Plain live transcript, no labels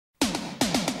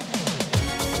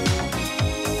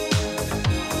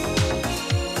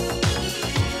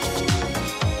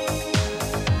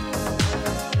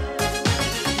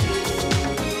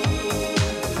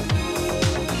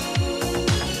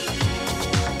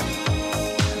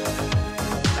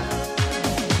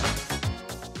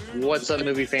What's up,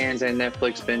 movie fans and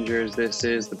Netflix bingers? This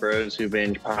is the Bros Who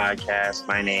Binge podcast.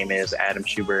 My name is Adam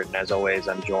Schubert, and as always,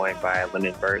 I'm joined by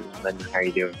Lyndon Burton. Lyndon, how are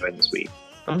you doing this week?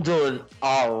 I'm doing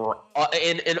all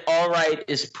right. And all right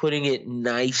is putting it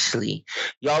nicely.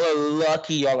 Y'all are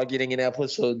lucky y'all are getting an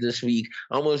episode this week.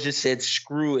 I almost just said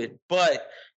screw it, but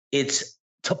it's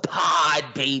to pod,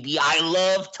 baby. I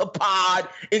love to pod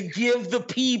and give the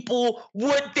people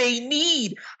what they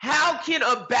need. How can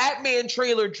a Batman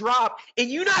trailer drop and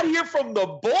you not hear from the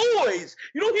boys?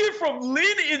 You don't hear from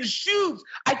Lynn and Shoots.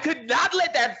 I could not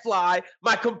let that fly.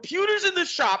 My computer's in the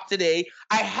shop today.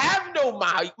 I have no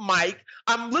mic.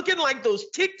 I'm looking like those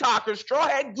TikTokers, Straw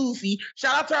Hat Goofy.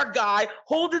 Shout out to our guy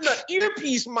holding the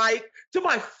earpiece mic to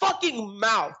my fucking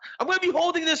mouth. I'm going to be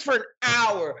holding this for an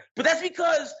hour, but that's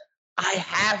because I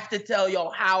have to tell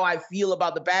y'all how I feel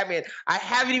about the Batman. I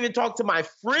haven't even talked to my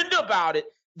friend about it.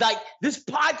 Like, this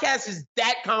podcast is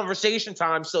that conversation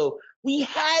time, so we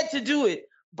had to do it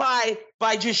by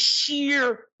just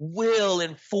sheer will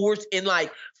and force and,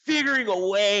 like, figuring a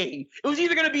way. It was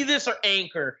either going to be this or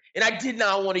Anchor, and I did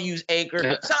not want to use Anchor.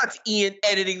 Shout out to Ian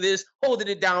editing this, holding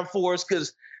it down for us,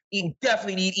 because you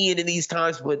definitely need Ian in these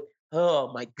times, but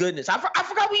oh my goodness. I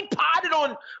forgot we potted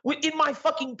on in my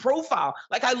fucking profile.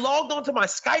 Like, I logged onto my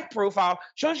Skype profile.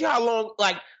 Shows you how long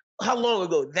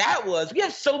ago that was. We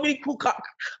have so many cool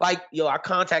our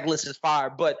contact list is fire.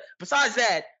 But besides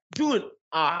that, doing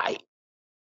all right.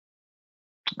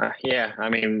 Yeah, I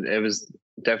mean, it was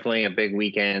definitely a big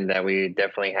weekend that we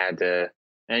definitely had to,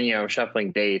 and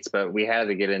shuffling dates, but we had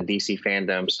to get in DC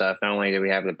fandom stuff. Not only did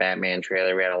we have the Batman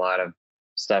trailer, we had a lot of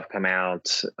stuff come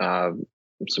out.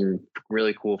 Some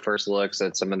really cool first looks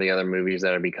at some of the other movies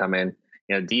that'll be coming.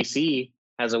 DC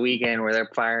has a weekend where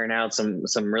they're firing out some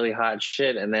really hot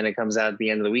shit, and then it comes out at the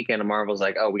end of the weekend and Marvel's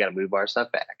like, oh, we got to move our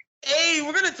stuff back. Hey,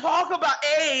 we're going to talk about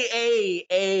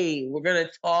we're going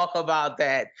to talk about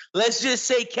that. Let's just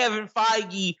say Kevin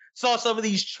Feige saw some of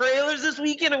these trailers this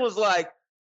weekend and was like,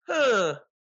 let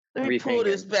me pull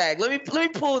this back. Let me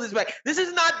pull this back. This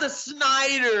is not the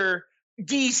Snyder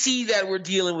DC that we're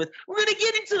dealing with. We're gonna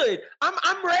get into it.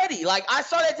 I'm ready. Like, I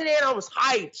saw that today and I was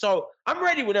hyped. So I'm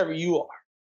ready whenever you are.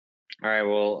 All right.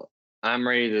 Well, I'm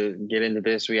ready to get into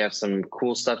this. We have some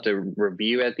cool stuff to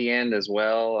review at the end as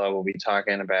well. We'll be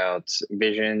talking about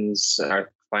Visions, our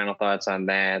final thoughts on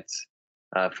that.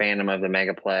 Phantom of the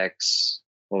Megaplex.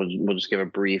 We'll just give a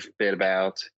brief bit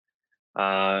about.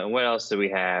 What else do we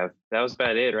have? That was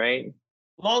about it, right?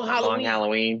 Long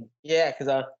Halloween. Yeah, because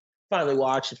I finally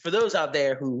watched it. For those out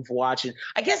there who've watched it,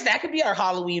 I guess that could be our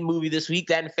Halloween movie this week,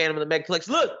 that and Phantom of the Megaplex.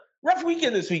 Look, rough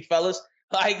weekend this week, fellas.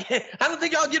 Like, I don't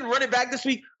think y'all getting running back this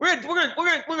week. We're gonna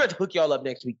hook y'all up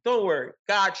next week. Don't worry.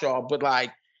 Got y'all. But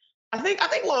like, I think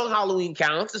Long Halloween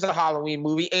counts as a Halloween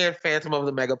movie, and Phantom of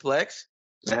the Megaplex.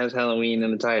 It has Halloween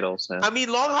in the title. So I mean,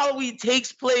 Long Halloween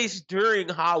takes place during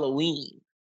Halloween.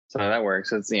 So that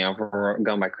works. It's, if we're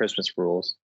going by Christmas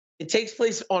rules. It takes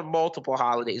place on multiple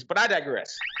holidays, but I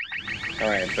digress. All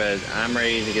right, but I'm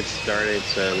ready to get started,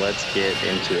 so let's get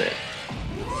into it.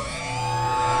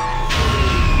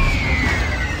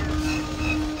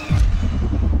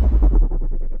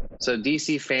 So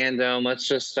DC fandom, let's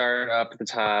just start up at the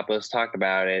top. Let's talk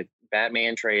about it.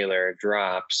 Batman trailer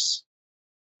drops,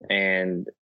 and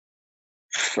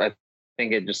I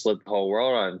think it just lit the whole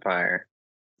world on fire.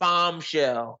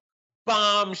 Bombshell.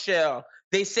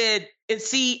 They said, and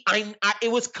see,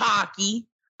 it was cocky.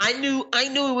 I knew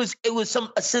it was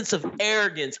a sense of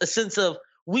arrogance, a sense of,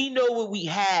 we know what we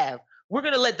have. We're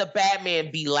gonna let the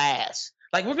Batman be last.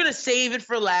 Like, we're gonna save it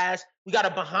for last. We got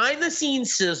a behind the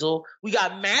scenes sizzle. We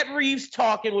got Matt Reeves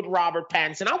talking with Robert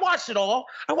Pattinson. I watched it all.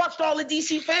 I watched all the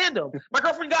DC fandom. My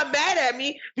girlfriend got mad at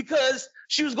me because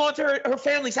she was going to her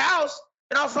family's house,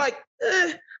 and I was like,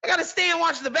 I gotta stay and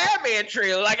watch the Batman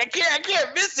trailer. Like, I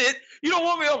can't miss it. You don't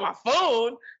want me on my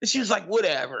phone. And she was like,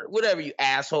 whatever, you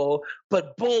asshole.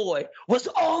 But boy, was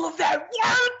all of that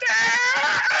worth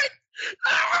it!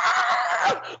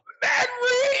 Matt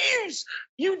Reeves,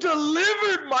 you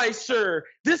delivered, my sir.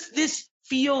 This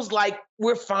feels like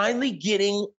we're finally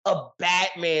getting a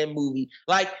Batman movie.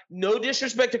 Like, no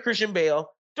disrespect to Christian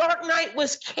Bale, Dark Knight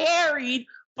was carried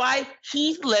by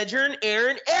Heath Ledger and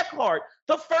Aaron Eckhart.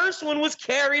 The first one was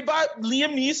carried by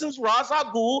Liam Neeson's Ra's al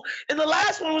Ghul, and the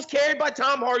last one was carried by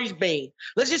Tom Hardy's Bane.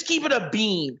 Let's just keep it a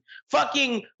bean.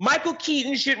 Fucking Michael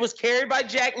Keaton shit was carried by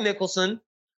Jack Nicholson.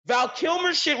 Val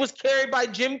Kilmer's shit was carried by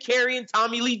Jim Carrey and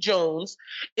Tommy Lee Jones.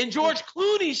 And George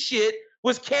Clooney's shit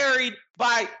was carried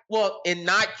by, and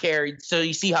not carried, so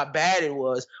you see how bad it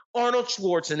was, Arnold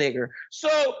Schwarzenegger.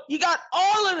 So you got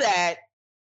all of that.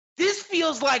 This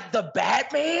feels like the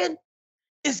Batman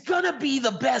is gonna be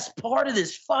the best part of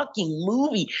this fucking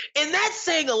movie. And that's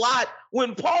saying a lot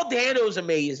when Paul Dano's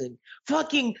amazing.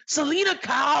 Fucking Selena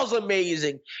Kyle's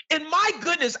amazing. And my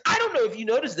goodness, I don't know if you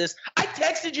noticed this. I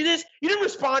texted you this. You didn't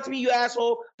respond to me, you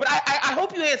asshole. But I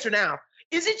hope you answer now.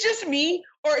 Is it just me,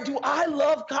 or do I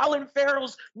love Colin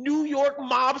Farrell's New York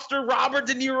mobster Robert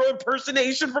De Niro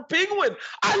impersonation for Penguin?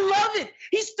 I love it.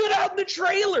 He stood out in the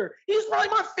trailer. He was probably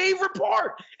my favorite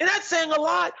part. And that's saying a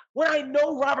lot when I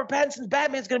know Robert Pattinson's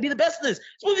Batman's going to be the best in this.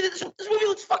 This movie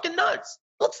looks fucking nuts.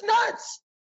 Looks nuts.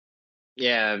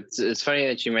 Yeah, it's funny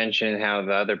that you mentioned how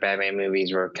the other Batman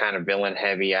movies were kind of villain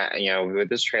heavy. With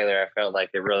this trailer, I felt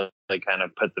like they really kind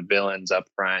of put the villains up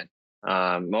front.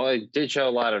 Well, it did show a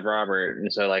lot of Robert,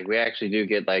 and so like we actually do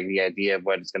get like the idea of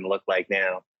what it's going to look like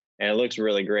now, and it looks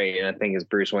really great. And I think his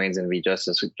Bruce Wayne's going to be just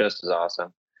as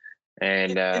awesome.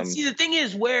 And see, the thing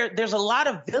is, where there's a lot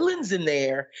of villains in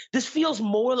there, this feels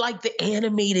more like the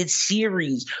animated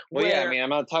series. Well, yeah, I mean, I'm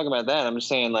not talking about that. I'm just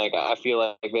saying, like, I feel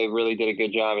like they really did a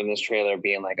good job in this trailer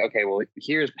being like, okay, well,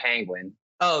 here's Penguin.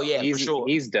 Oh yeah, for sure.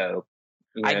 He's dope.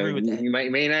 I agree with that. You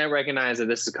may not recognize that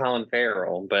this is Colin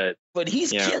Farrell, but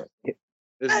he's killing.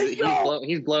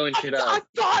 He's blowing shit up. I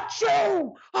thought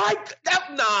so.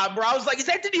 Nah, bro. I was like, is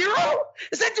that De Niro?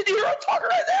 Is that De Niro talking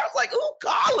right there? I was like, ooh,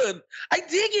 Colin. I dig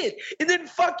it. And then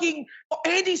fucking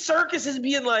Andy Serkis is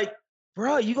being like,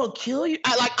 bro, you gonna kill you?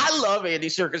 I love Andy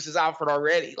Serkis's Alfred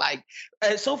already. Like,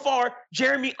 so far,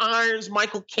 Jeremy Irons,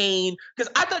 Michael Caine,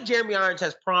 because I thought Jeremy Irons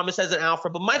has promise as an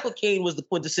Alfred, but Michael Caine was the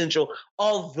quintessential.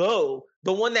 Although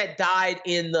the one that died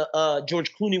in the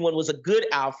George Clooney one was a good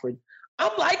Alfred.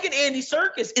 I'm liking Andy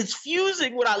Serkis. It's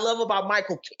fusing what I love about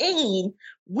Michael Caine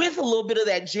with a little bit of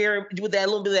that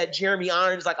Jeremy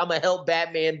Irons. Like, I'm gonna help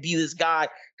Batman be this guy,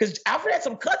 because Alfred had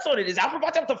some cuts on it. Is Alfred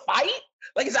about to have to fight?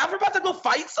 Like, is Alfred about to go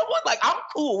fight someone? Like, I'm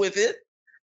cool with it.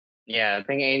 Yeah, I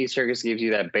think Andy Serkis gives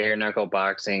you that bare knuckle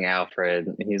boxing Alfred.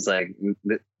 He's like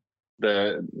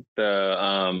the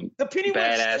Penny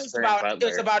badass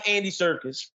is about Andy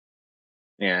Serkis.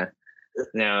 Yeah.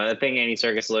 No, I think Andy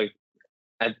Serkis looked.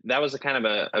 That was a kind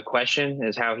of a question,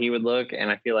 is how he would look, and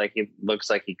I feel like he looks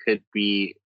like he could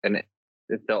be the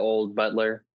old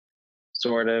Butler,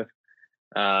 sort of.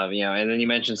 And then you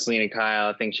mentioned Selena Kyle.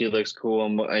 I think she looks cool.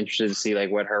 I'm interested to see like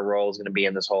what her role is going to be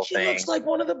in this whole thing. She looks like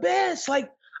one of the best.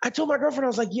 Like, I told my girlfriend, I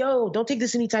was like, yo, don't take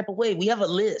this any type of way. We have a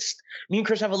list. Me and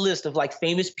Chris have a list of like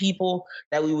famous people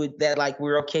that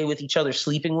we're okay with each other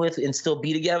sleeping with and still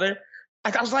be together.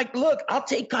 Like, I was like, look, I'll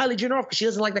take Kylie Jenner off because she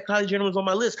doesn't like that Kylie Jenner was on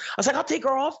my list. I was like, I'll take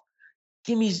her off.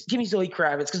 Give me Zoe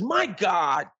Kravitz, because my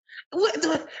God,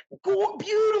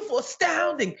 beautiful,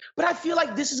 astounding. But I feel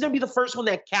like this is going to be the first one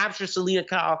that captures Selena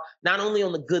Kyle, not only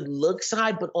on the good look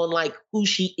side, but on like who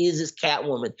she is as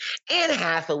Catwoman. Anne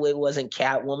Hathaway wasn't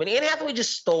Catwoman. Anne Hathaway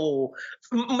just stole.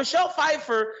 Michelle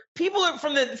Pfeiffer, people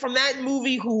from that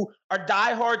movie who are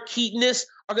diehard Keatonists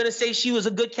are going to say she was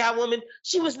a good Catwoman.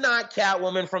 She was not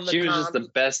Catwoman from the She was comics. just the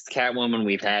best Catwoman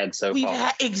we've had so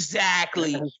far.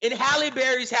 Exactly. And Halle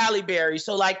Berry's Halle Berry.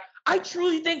 So, like, I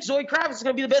truly think Zoe Kravitz is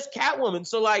going to be the best Catwoman.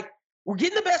 So, like, we're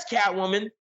getting the best Catwoman.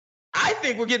 I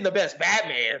think we're getting the best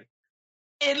Batman.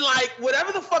 And, like,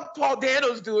 whatever the fuck Paul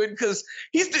Dano's doing, because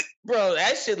bro,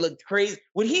 that shit looked crazy.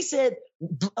 When he said,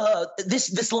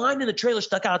 this line in the trailer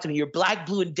stuck out to me, you're black,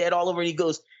 blue, and dead all over, and he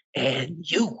goes, and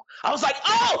you. I was like,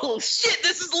 oh, shit,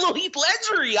 this is a little Heath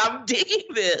Ledger-y. I'm digging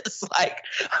this. Like,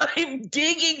 I'm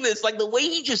digging this. Like, the way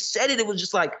he just said it was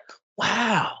just like,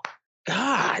 wow,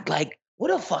 God, like,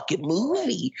 what a fucking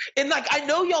movie. And, like, I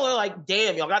know y'all are like,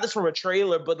 damn, y'all got this from a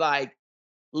trailer, but, like,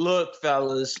 look,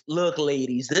 fellas, look,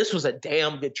 ladies, this was a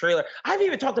damn good trailer. I haven't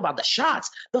even talked about the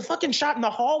shots. The fucking shot in the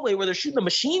hallway where they're shooting the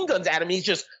machine guns at him. He's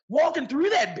just walking through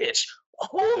that bitch.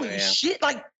 Holy shit.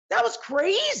 Like, that was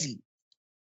crazy.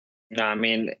 No, I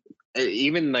mean,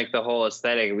 even like the whole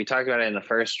aesthetic, we talked about it in the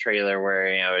first trailer where,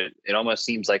 it almost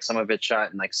seems like some of it's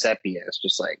shot in like sepia. It's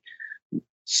just like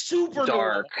super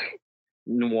dark.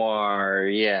 Noir,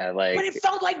 yeah, like. But it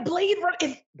felt like Blade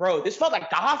Runner. Bro, this felt like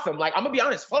Gotham. Like, I'm gonna be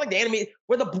honest, it felt like the anime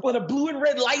where the blue and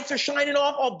red lights are shining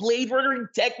off, all Blade Runner and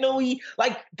techno-y.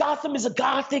 Like, Gotham is a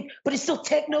gothic, but it's still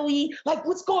techno-y. Like,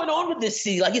 what's going on with this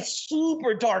city? Like, it's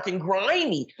super dark and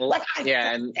grimy. Well, like, I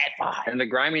and that vibe. And the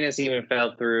griminess even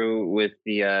fell through with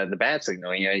the bat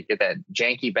signal. You get that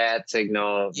janky bat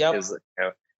signal. Yep. Because,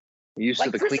 used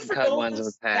to the clean cut ones of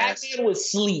the past. Batman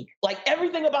was sleek. Like,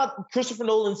 everything about Christopher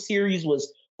Nolan's series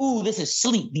was, ooh, this is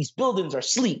sleek. These buildings are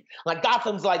sleek. Like,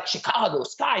 Gotham's like Chicago,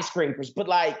 skyscrapers. But,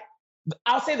 like,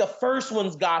 I'll say the first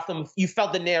one's Gotham, you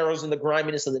felt the Narrows and the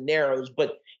griminess of the Narrows,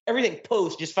 but everything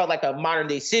post just felt like a modern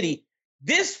day city.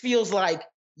 This feels like,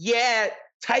 yeah,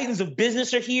 titans of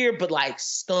business are here, but like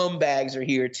scumbags are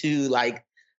here too. Like,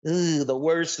 the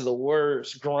worst of the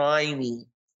worst, grimy.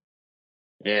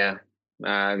 Yeah.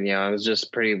 It was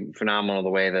just pretty phenomenal the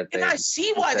way that And I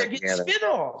see why they're getting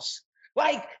spinoffs.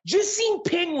 Like, just seeing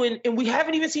Penguin, and we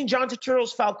haven't even seen John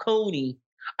Turturro's Falcone.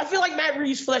 I feel like Matt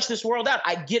Reeves fleshed this world out.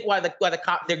 I get why the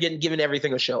cop they're getting given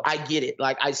everything a show. I get it.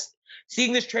 Like,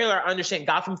 seeing this trailer, I understand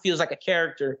Gotham feels like a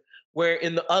character where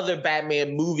in the other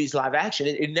Batman movies, live action,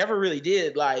 it never really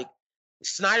did. Like,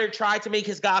 Snyder tried to make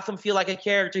his Gotham feel like a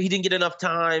character. He didn't get enough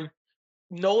time.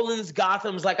 Nolan's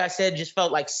Gotham's, like I said, just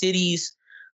felt like cities.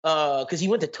 Because he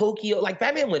went to Tokyo. Like,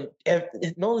 Batman went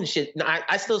Nolan shit.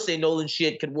 I still say Nolan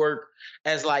shit could work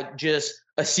as like just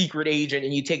a secret agent,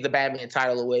 and you take the Batman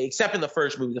title away, except in the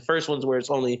first movie. The first one's where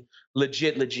it's only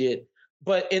legit.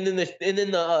 But and then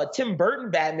the Tim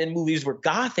Burton Batman movies were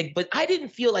gothic, but I didn't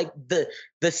feel like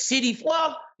the city.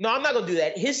 Well, no, I'm not gonna do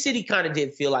that. His city kind of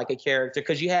did feel like a character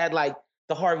because you had like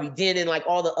the Harvey Dent and like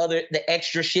all the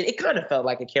extra shit. It kind of felt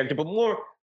like a character, but more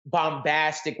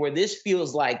bombastic. Where this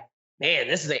feels like, man,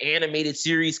 this is an animated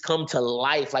series come to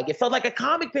life. Like, it felt like a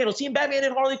comic panel. Seeing Batman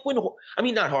and Harley Quinn,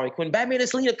 not Harley Quinn, Batman and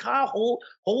Selena Kyle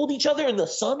hold each other in the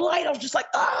sunlight. I was just like,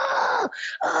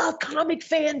 comic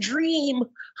fan dream.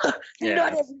 They're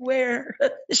not everywhere.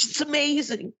 It's just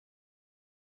amazing.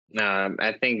 No,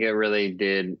 I think it really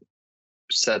did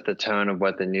set the tone of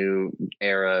what the new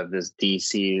era of this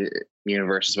DC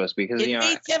universe is supposed to be. Because it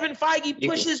made Kevin Feige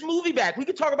push his movie back. We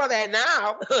can talk about that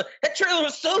now. That trailer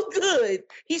was so good.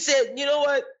 He said, you know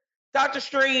what, Doctor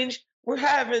Strange, we're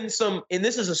having some, and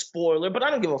this is a spoiler, but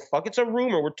I don't give a fuck. It's a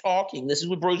rumor. We're talking. This is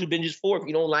what Bros Who Binges for. If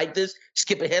you don't like this,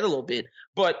 skip ahead a little bit.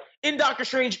 But in Doctor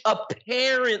Strange,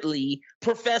 apparently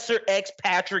Professor X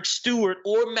Patrick Stewart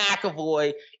or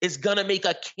McAvoy is going to make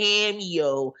a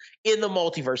cameo in the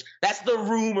multiverse. That's the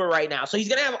rumor right now. So he's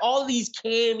going to have all of these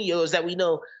cameos that we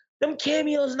know. Them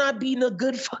cameos not being a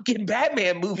good fucking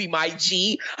Batman movie, my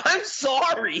G. I'm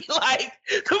sorry. Like,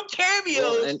 them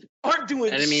cameos aren't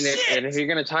doing shit. And I mean, and if you're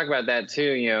going to talk about that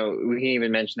too, we can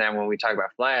even mention that when we talk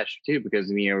about Flash too,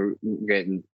 because,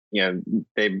 getting,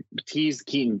 they teased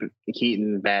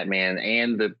Keaton Batman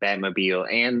and the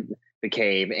Batmobile and the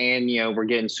Cave, and, we're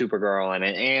getting Supergirl in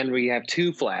it, and we have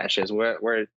two Flashes.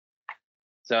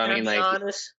 So, I mean, like,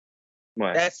 honest?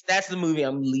 What? That's the movie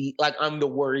I'm the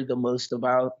worried the most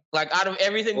about. Like, out of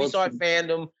everything we saw at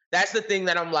Fandom, that's the thing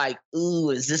that I'm like, ooh,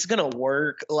 is this gonna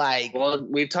work? Like, well,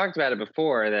 we've talked about it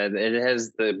before that it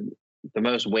has the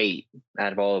most weight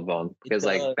out of all of them because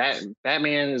like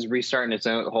Batman is restarting its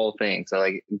own whole thing, so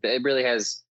like it really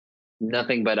has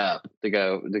nothing but up to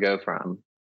go from.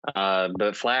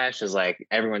 But Flash is like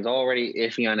everyone's already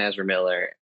iffy on Ezra Miller.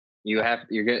 You're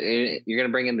gonna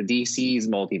bring in the DC's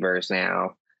multiverse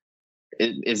now.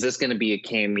 Is this going to be a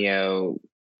cameo?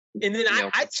 And then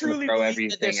I truly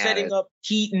believe that they're setting up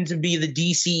Keaton to be the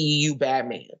DCEU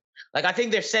Batman. Like, I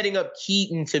think they're setting up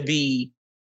Keaton to be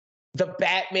the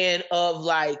Batman of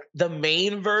like the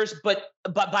main verse, but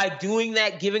by doing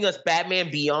that, giving us Batman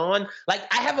Beyond. Like,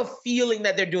 I have a feeling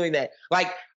that they're doing that.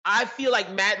 Like, I feel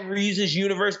like Matt Reeves'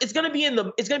 universe, it's gonna be a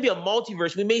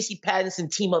multiverse. We may see Pattinson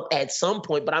team up at some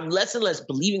point, but I'm less and less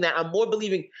believing that. I'm more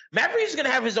believing Matt Reeves is gonna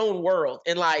have his own world,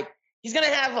 and like, he's going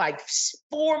to have like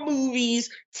 4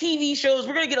 movies, TV shows.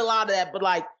 We're going to get a lot of that. But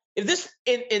like, if this,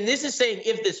 and this is saying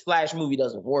if this Flash movie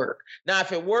doesn't work. Now,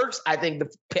 if it works, I think the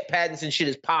Pattinson shit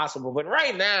is possible. But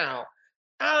right now,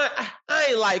 I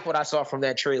ain't like what I saw from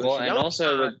that trailer. Well, and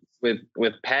also with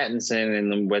Pattinson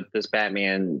and with this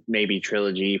Batman maybe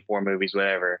trilogy, 4 movies,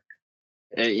 whatever,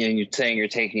 and you're saying you're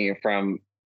taking it from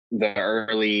the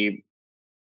early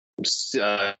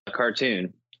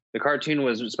cartoon. The cartoon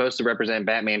was supposed to represent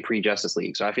Batman pre-Justice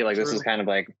League. So I feel like this is kind of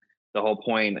like the whole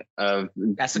point of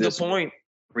that's a good point.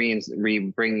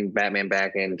 Bringing Batman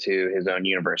back into his own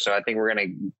universe. So I think we're going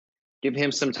to give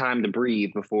him some time to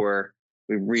breathe before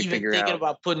we refigure out. Thinking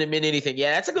about putting him in anything.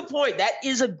 Yeah, that's a good point. That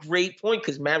is a great point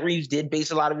because Matt Reeves did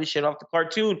base a lot of his shit off the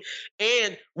cartoon.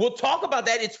 And we'll talk about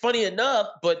that. It's funny enough,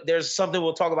 but there's something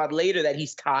we'll talk about later that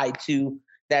he's tied to.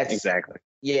 That's exactly.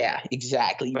 Yeah,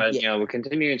 exactly. But, we'll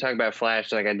continue to talk about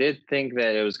Flash. Like, I did think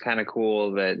that it was kind of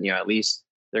cool that, at least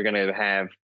they're going to have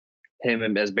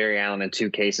him as Barry Allen in 2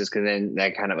 cases, because then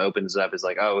that kind of opens up as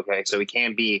like, oh, okay, so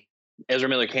Ezra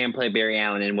Miller can play Barry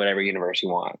Allen in whatever universe he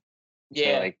wants.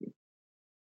 Yeah. So, like,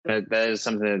 that is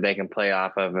something that they can play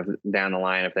off of down the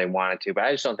line if they wanted to. But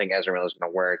I just don't think Ezra Miller's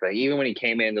going to work. Like, even when he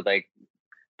came in to, like,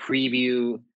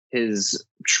 preview his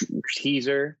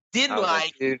teaser.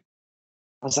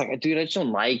 I was like, dude, I just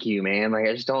don't like you, man. Like,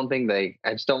 I just don't think I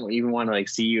just don't even want to like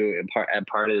see you at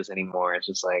part of this anymore. It's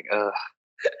just like, ugh.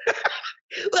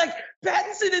 Like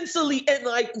Pattinson and Selena and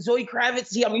like Zoe Kravitz.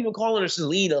 See, I'm even calling her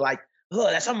Selena. Like, oh,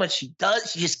 that's how much she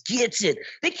does. She just gets it.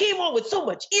 They came on with so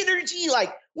much energy.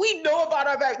 Like, we know about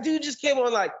our back. Dude just came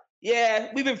on like, yeah,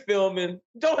 we've been filming.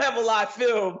 Don't have a lot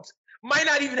filmed. Might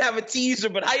not even have a teaser,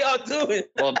 but how y'all doing?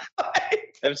 Well,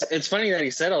 it's funny that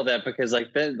he said all that because like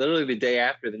literally the day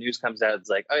after the news comes out, it's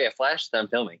like, oh yeah, Flash is done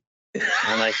filming. And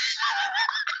I'm like,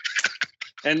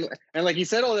 and like he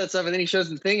said all that stuff, and then he shows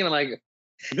the thing, and I'm like,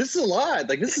 this is a lot.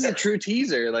 Like this is a true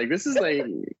teaser. Like this is like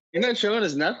you're not showing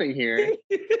us nothing here.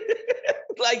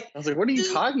 Like I was like, what are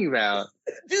you talking about?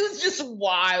 Dude's just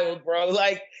wild, bro.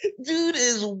 Like, dude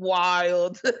is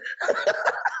wild.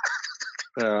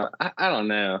 So I don't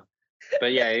know.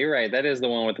 But yeah, you're right. That is the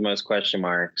one with the most question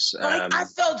marks. Like, I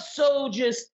felt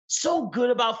so good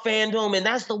about fandom, and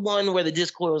that's the one where the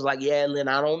Discord was like, "Yeah, Lynn,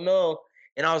 I don't know,"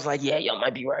 and I was like, "Yeah, y'all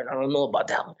might be right. I don't know about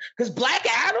that one." Because Black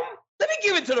Adam, let me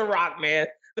give it to The Rock, man.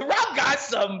 The Rock got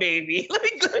something, baby. Let me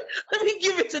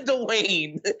give it to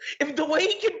Dwayne. If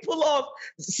Dwayne can pull off,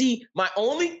 see, my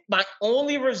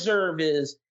only reserve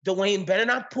is Dwayne better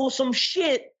not pull some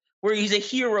shit where he's a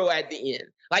hero at the end.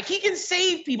 Like, he can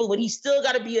save people, but he's still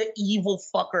got to be an evil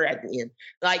fucker at the end.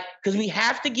 Like, because we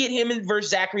have to get him in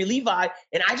versus Zachary Levi,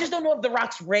 and I just don't know if The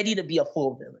Rock's ready to be a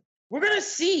full villain. We're going to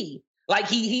see. Like,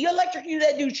 he electrocuted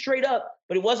that dude straight up,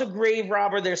 but it was a grave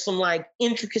robber. There's some, like,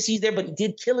 intricacies there, but he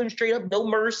did kill him straight up, no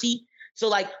mercy. So,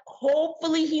 like,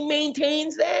 hopefully he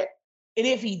maintains that. And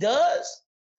if he does,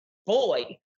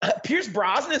 boy, Pierce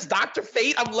Brosnan is Dr.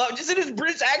 Fate. I'm loving just in his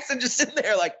British accent, just sitting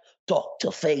there like,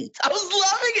 Dr. Fate. I was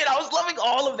loving it. I was loving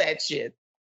all of that shit.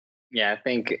 Yeah, I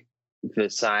think the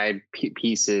side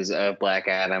pieces of Black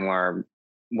Adam are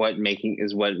what making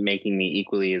me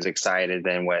equally as excited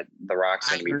than what The Rock's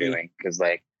going to be doing. Because,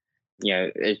 like, you know,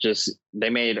 it's just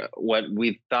they made what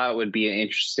we thought would be an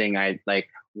interesting.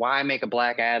 Why make a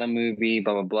Black Adam movie?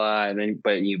 Blah blah blah. And then,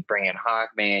 but you bring in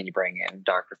Hawkman, you bring in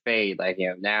Dr. Fate. Like, you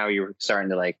know, now you're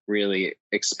starting to like really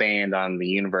expand on the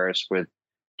universe with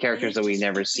characters that we've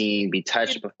never seen be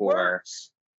touched before.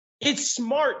 Works. It's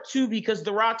smart too because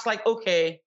The Rock's like,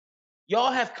 okay,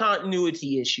 y'all have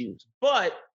continuity issues,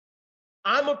 but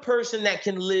I'm a person that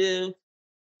can live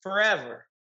forever.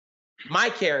 My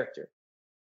character.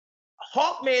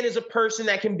 Hawkman is a person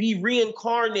that can be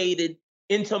reincarnated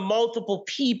into multiple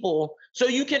people. So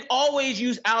you can always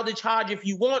use Aldrich Hodge if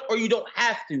you want, or you don't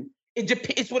have to.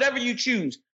 It's whatever you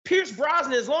choose. Pierce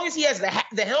Brosnan, as long as he has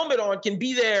the helmet on, can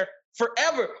be there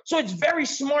forever. So it's very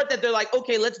smart that they're like,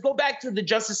 okay, let's go back to the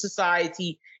Justice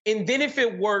Society. And then if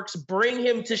it works, bring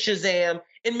him to Shazam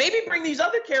and maybe bring these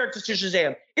other characters to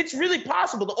Shazam. It's really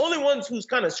possible. The only ones who's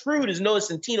kind of screwed is Noah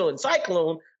Centineo and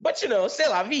Cyclone. But, you know, c'est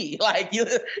la vie. Like, you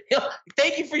know,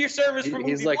 thank you for your service.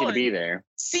 He's lucky to be there.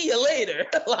 See you later.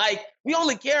 Like, we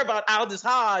only care about Aldous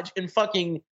Hodge and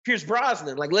fucking Pierce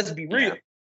Brosnan. Like, let's be real. Yeah.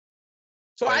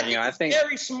 So I think it's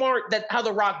very smart that how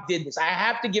The Rock did this. I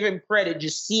have to give him credit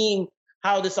just seeing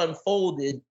how this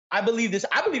unfolded. I believe this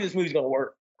movie's gonna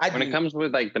work. When it comes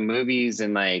with like the movies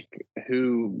and like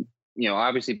who, you know,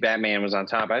 obviously Batman was on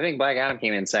top. I think Black Adam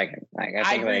came in second. Like I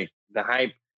think like the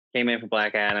hype came in for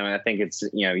Black Adam. And I think it's,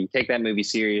 you know, you take that movie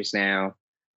serious now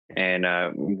and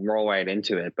roll right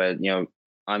into it. But, you know,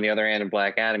 on the other end of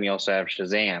Black Adam, you also have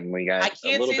Shazam. We got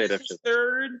a little bit of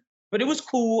third, but it was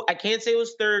cool. I can't say it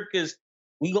was third because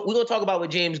we're gonna talk about what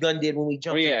James Gunn did when we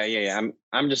jump. Yeah.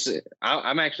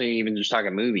 I'm actually even just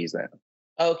talking movies though.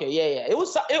 Okay, yeah. It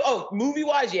was movie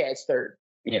wise, yeah, it's third.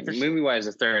 Yeah, movie wise,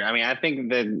 it's third. I mean, I think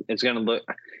that it's gonna look.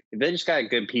 They just got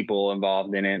good people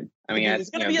involved in it. I mean, it's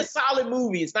gonna be a solid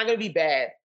movie. It's not gonna be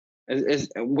bad. Was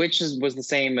the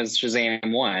same as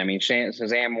Shazam 1. I mean,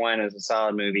 Shazam 1 is a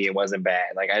solid movie. It wasn't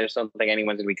bad. Like, I just don't think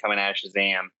anyone's gonna be coming out of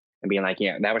Shazam and being like,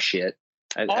 yeah, that was shit.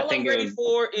 All I'm ready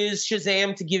for is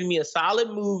Shazam to give me a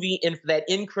solid movie and for that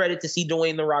end credit to see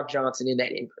Dwayne "The Rock" Johnson in that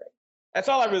end credit. That's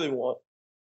all I really want.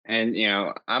 And, you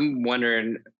know, I'm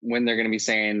wondering when they're going to be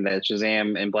saying that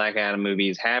Shazam and Black Adam movie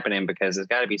is happening because it's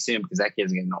got to be soon because that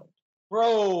kid's getting old.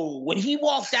 Bro, when he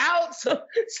walked out, so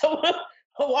I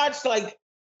watched like,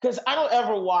 because I don't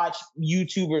ever watch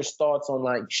YouTubers' thoughts on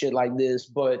like shit like this,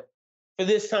 but for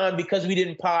this time, because we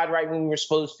didn't pod right when we were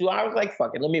supposed to, I was like,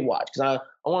 fuck it, let me watch. Because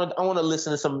I want to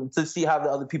listen to see how the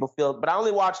other people feel. But I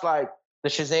only watched like the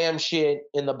Shazam shit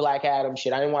and the Black Adam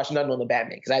shit. I didn't watch nothing on the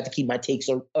Batman because I had to keep my takes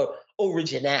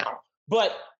original.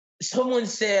 But someone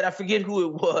said, I forget who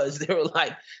it was, they were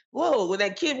like, whoa, when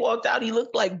that kid walked out, he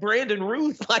looked like Brandon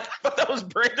Ruth. Like, I thought that was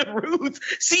Brandon Ruth.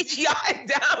 CGI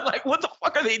down. Like, what the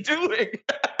fuck are they doing?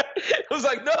 It was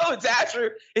like, no,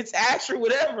 it's Asher,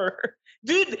 whatever.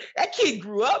 Dude, that kid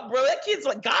grew up, bro. That kid's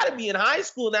like gotta be in high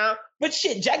school now. But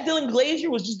shit, Jack Dylan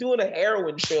Glazier was just doing a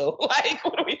heroin show. Like,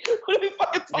 what are we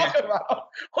fucking talking about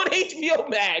on HBO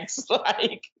Max?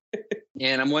 Like,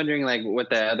 yeah, and I'm wondering like what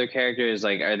the other characters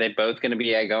like. Are they both going to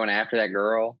be going after that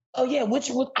girl? oh yeah,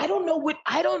 I don't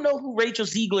know who Rachel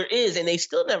Ziegler is, and they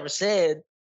still never said.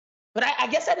 But I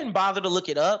guess I didn't bother to look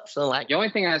it up. So like, The only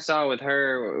thing I saw with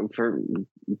her for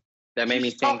that made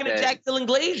me think talking that to Jack Dylan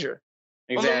Glazier.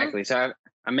 exactly. So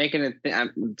I'm making it.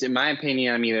 In my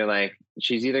opinion, I'm either like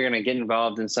she's either going to get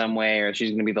involved in some way, or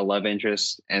she's going to be the love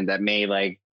interest, and that may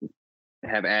like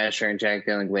have Asher and Jack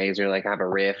Dylan Glazier like have a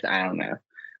rift. I don't know,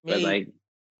 but like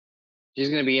she's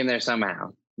going to be in there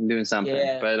somehow doing something.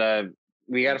 Yeah. But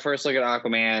we got to first look at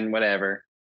Aquaman. Whatever.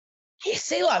 Yeah,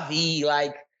 c'est la vie.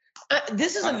 Like,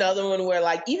 this is another one where,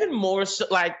 like, even more so,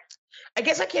 like, I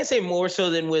guess I can't say more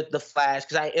so than with The Flash,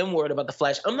 because I am worried about The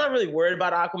Flash. I'm not really worried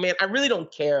about Aquaman. I really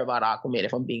don't care about Aquaman,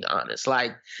 if I'm being honest.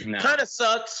 Like, kind of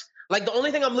sucks. Like, the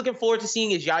only thing I'm looking forward to seeing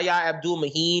is Yahya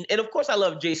Abdul-Mateen. And, of course, I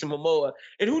love Jason Momoa.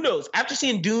 And who knows? After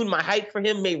seeing Dune, my hype for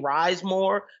him may rise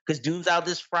more, because Dune's out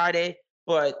this Friday.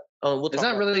 But it's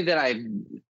not really that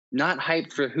I'm not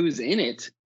hyped for who's in it.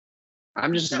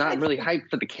 I'm just not really hyped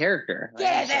for the character.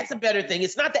 Yeah, that's a better thing.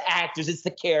 It's not the actors, it's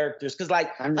the characters. Because,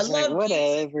 like, I'm just like,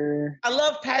 whatever. I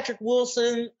love Patrick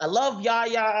Wilson. I love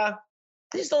Yahya. I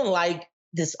just don't like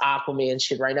this Aquaman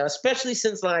shit right now, especially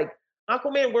since, like,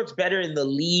 Aquaman works better in the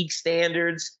league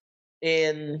standards.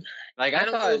 And like, I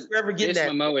thought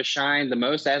Jason Momoa shined the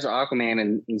most as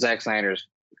Aquaman in Zack Snyder's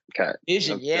cut.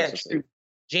 Vision, yeah.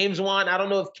 James Wan, I don't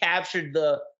know if captured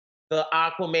the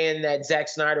Aquaman that Zack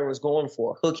Snyder was going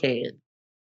for, hook hand.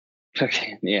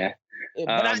 Okay, yeah.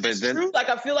 But it's true. Like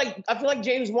I feel like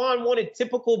James Wan wanted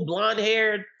typical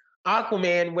blonde-haired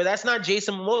Aquaman, where that's not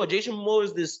Jason Momoa. Jason Momoa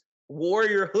is this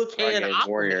warrior hook hand Aquaman,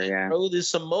 warrior, yeah. Bro. This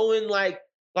Samoan like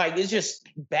it's just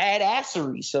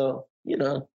badassery. So you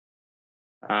know.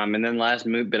 And then last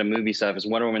bit of movie stuff is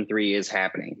Wonder Woman 3 is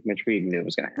happening, which we knew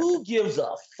was going to happen. Who gives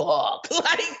a fuck?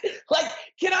 Like,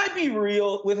 can I be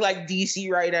real with like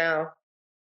DC right now?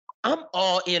 I'm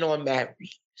all in on Matt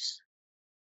Reeves.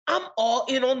 I'm all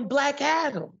in on Black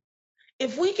Adam.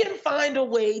 If we can find a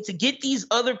way to get these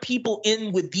other people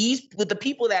in with the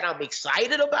people that I'm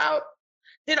excited about,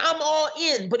 then I'm all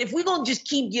in. But if we're gonna just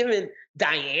keep giving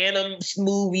Diana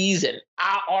movies and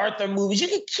Arthur movies, you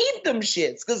can keep them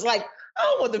shits. Cause like, I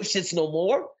don't want them shits no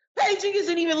more. Patty Jenkins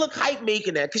didn't even look hype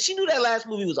making that because she knew that last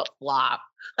movie was a flop.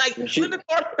 Like Linda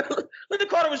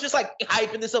Carter was just like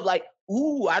hyping this up, like,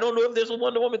 ooh, I don't know if there's a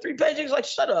Wonder Woman 3. Patty Jenkins like,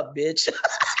 shut up, bitch.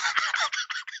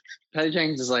 Patty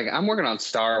Jenkins is like, I'm working on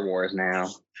Star Wars now.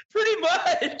 Pretty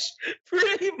much,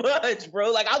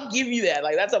 bro. Like, I'll give you that.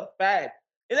 Like, that's a fact.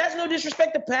 And that's no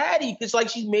disrespect to Patty, because like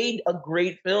she's made a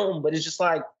great film, but it's just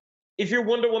like, if your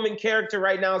Wonder Woman character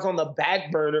right now is on the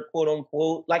back burner, quote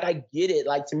unquote, like I get it.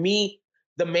 Like to me,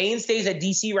 the mainstays at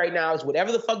DC right now is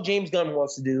whatever the fuck James Gunn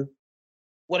wants to do,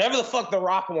 whatever the fuck The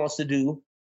Rock wants to do,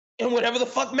 and whatever the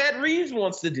fuck Matt Reeves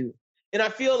wants to do. And I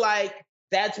feel like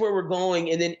that's where we're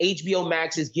going. And then HBO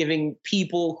Max is giving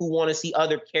people who want to see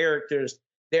other characters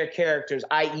their characters,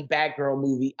 i.e. Batgirl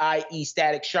movie, i.e.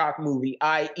 Static Shock movie,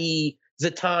 i.e.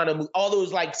 Zatanna movie, all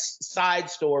those like side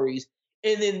stories.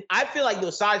 And then I feel like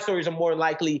those side stories are more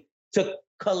likely to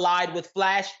collide with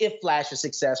Flash if Flash is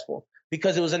successful,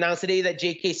 because it was announced today that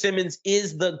J.K. Simmons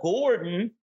is the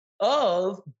Gordon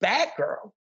of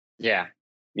Batgirl. Yeah.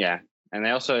 And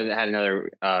they also had another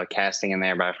casting in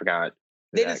there, but I forgot.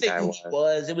 They didn't say who he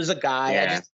was. It was a guy.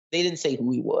 Yeah. They didn't say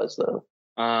who he was, though.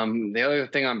 The other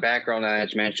thing on Batgirl that I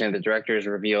just mentioned, the directors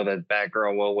revealed that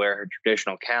Batgirl will wear her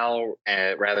traditional cowl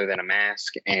rather than a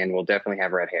mask, and will definitely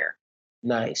have red hair.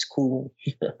 Nice, cool.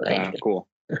 Cool.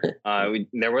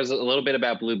 There was a little bit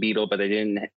about Blue Beetle, but they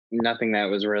didn't. Nothing that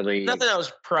was really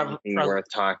worth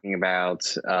talking about.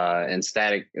 And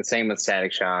same with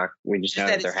Static Shock. We just know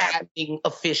that they're happening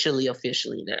officially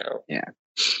now. Yeah.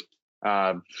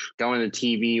 Going to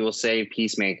TV, we'll say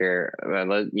Peacemaker.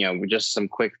 Just some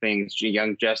quick things.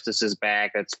 Young Justice is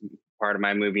back. That's part of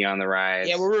my movie on the rise.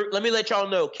 Yeah, let me let y'all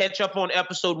know. Catch up on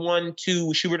episode 1,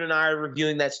 2. Schubert and I are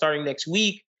reviewing that starting next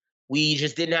week. We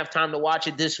just didn't have time to watch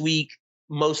it this week.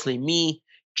 Mostly me.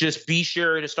 Just be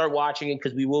sure to start watching it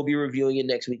because we will be reviewing it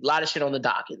next week. A lot of shit on the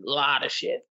docket. A lot of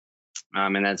shit.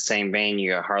 In that same vein,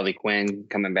 you got Harley Quinn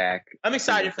coming back. I'm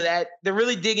excited for that. They're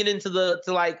really digging into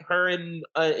like her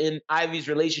and Ivy's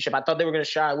relationship. I thought they were going to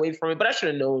shy away from it, but I should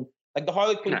have known. Like the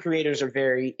Harley Quinn creators are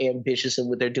very ambitious in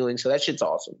what they're doing, so that shit's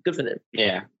awesome. Good for them.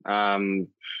 Yeah.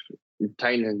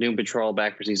 Titans and Doom Patrol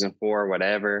back for season 4,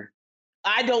 whatever.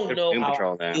 I don't know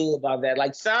how I feel about that.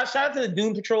 Like, shout out to the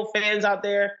Doom Patrol fans out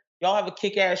there. Y'all have a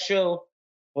kick-ass show.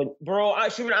 But, bro, I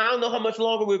don't know how much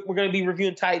longer we're going to be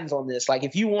reviewing Titans on this. Like,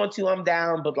 if you want to, I'm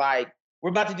down. But, like,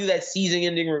 we're about to do that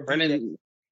season-ending review.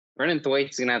 Brennan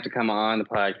Thwaites is going to have to come on the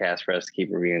podcast for us to keep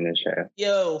reviewing this show.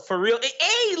 Yo, for real.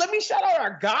 Hey, let me shout out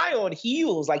our guy on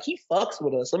Heels. Like, he fucks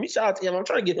with us. Let me shout out to him. I'm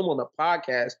trying to get him on the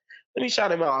podcast. Let me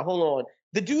shout him out. Hold on.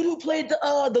 The dude who played the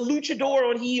luchador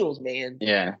on Heels, man.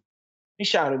 Yeah. Let me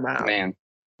shout him out. Man.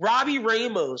 Robbie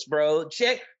Ramos, bro.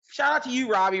 Shout out to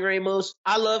you, Robbie Ramos.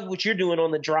 I love what you're doing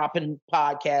on the Dropping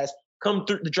podcast. Come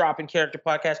through the Dropping Character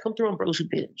podcast. Come through on Bros Who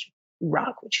Binge. We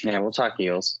rock with you. Yeah, we'll talk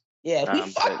Heels. Yeah, we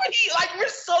fuck with Heels. Like, we're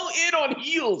so in on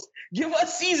Heels. Give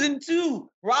us season 2.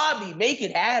 Robbie, make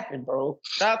it happen, bro.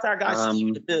 Shout out to our guy,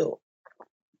 Steve DeVille.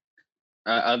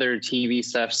 Other TV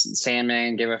stuff,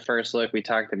 Sandman gave a first look. We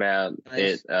talked about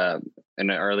it in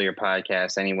an earlier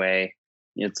podcast anyway.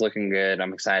 It's looking good.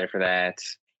 I'm excited for that.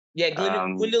 Yeah,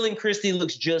 Gwendolyn Christie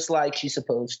looks just like she's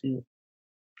supposed to.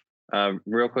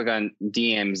 Real quick on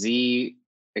DMZ,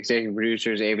 executive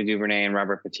producers Ava DuVernay and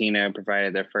Robert Patino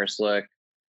provided their first look.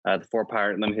 The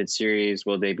 4-part limited series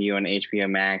will debut on HBO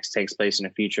Max. Takes place in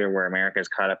a future where America is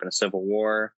caught up in a civil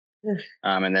war,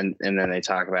 and then they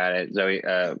talk about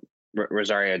it.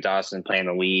 Rosario Dawson playing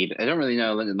the lead. I don't really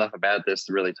know enough about this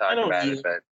to really talk about it,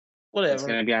 but whatever. It's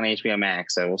going to be on HBO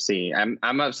Max, so we'll see.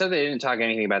 I'm upset they didn't talk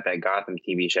anything about that Gotham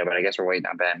TV show, but I guess we're waiting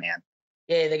on Batman.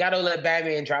 Yeah, they got to let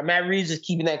Batman drop. Matt Reeves is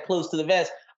keeping that close to the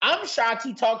vest. I'm shocked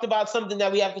he talked about something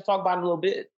that we have to talk about in a little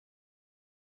bit.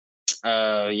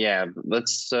 Yeah,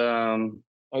 let's. Oh,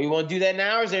 you want to do that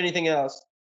now, or is there anything else?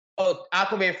 Oh,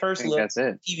 Aquaman first look. That's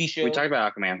it. TV show. We talked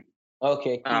about Aquaman.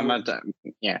 Okay. Cool. I'm not done.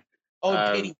 Yeah. Oh,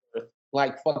 Pennyworth.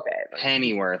 Like, fuck that.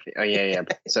 Pennyworth. Oh, yeah.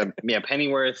 So, yeah,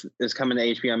 Pennyworth is coming to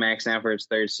HBO Max now for its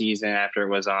 3rd season after it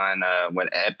was on,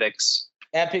 Epix?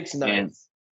 Epix, nice. And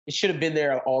it should have been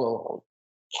there all along.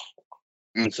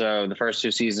 And so the first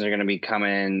 2 seasons are going to be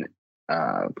coming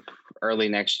early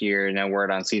next year. No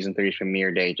word on season 3's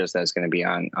premiere date, just that it's going to be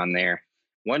on there.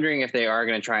 Wondering if they are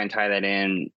going to try and tie that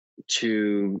in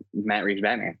to Matt Reeves'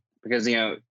 Batman. Because,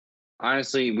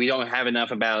 honestly, we don't have enough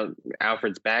about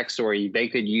Alfred's backstory. They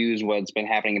could use what's been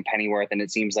happening in Pennyworth, and it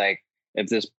seems like I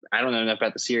don't know enough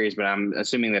about the series, but I'm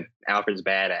assuming that Alfred's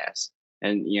badass.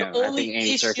 And, I think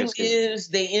Andy Serkis is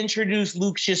they introduced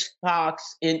Lucius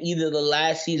Fox in either the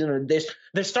last season or this.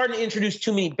 They're starting to introduce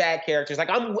too many bad characters. Like,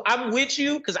 I'm with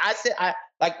you, because I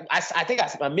think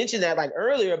I mentioned that like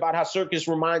earlier about how Serkis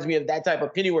reminds me of that type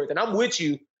of Pennyworth, and I'm with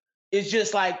you. It's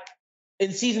just like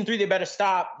in season 3 they better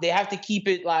stop. They have to keep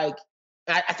it like.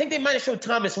 I think they might have showed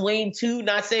Thomas Wayne too.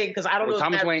 Not saying because I don't know.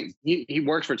 Thomas Wayne, he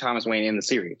works for Thomas Wayne in the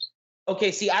series.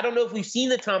 Okay, see, I don't know if we've seen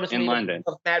the Thomas in Wayne London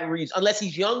of Matt Reeves, unless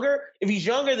he's younger. If he's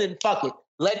younger, then fuck it.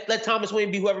 Let Thomas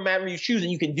Wayne be whoever Matt Reeves chooses,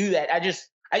 and you can do that. I just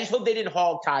hope they didn't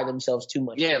hog tie themselves too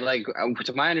much. Yeah, like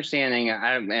to my understanding,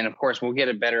 and of course we'll get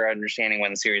a better understanding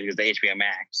when the series goes to HBO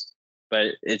Max.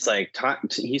 But it's like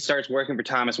he starts working for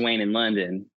Thomas Wayne in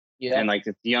London, and like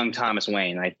the young Thomas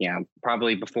Wayne, like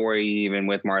probably before he even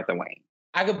with Martha Wayne.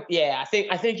 I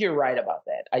think you're right about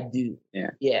that. I do.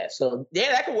 Yeah. So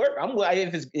that could work.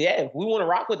 If we want to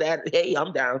rock with that, hey,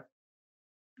 I'm down.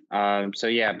 So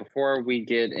yeah, before we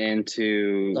get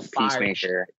into the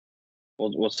Peacemaker,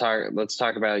 let's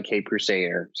talk about Cape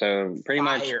Crusader. So pretty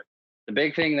much the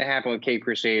big thing that happened with Cape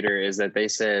Crusader is that they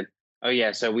said, oh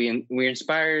yeah, so we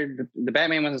inspired the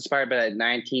Batman was inspired by that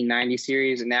 1990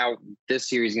 series, and now this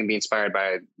series is gonna be inspired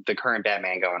by the current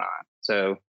Batman going on.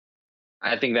 So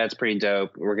I think that's pretty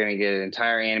dope. We're going to get an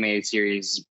entire animated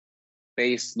series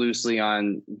based loosely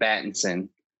on Battinson.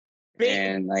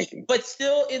 But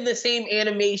still in the same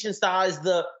animation style as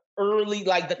the early,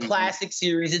 like the classic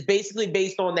series. It's basically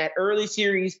based on that early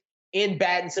series in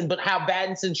Battinson, but how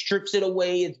Battinson strips it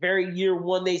away. It's very year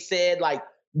one, they said, like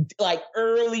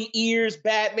early years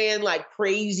Batman, like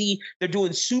crazy. They're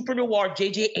doing super noir.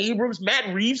 J.J. Abrams,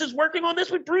 Matt Reeves is working on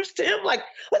this with Bruce Timm. Like,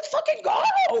 let's fucking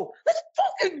go.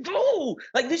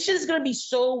 Like, this shit is going to be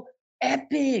so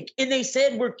epic. And they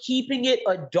said we're keeping it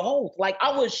adult. Like,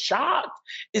 I was shocked.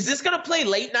 Is this going to play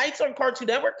late nights on Cartoon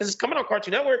Network? Because it's coming on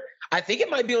Cartoon Network. I think it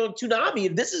might be on Toonami.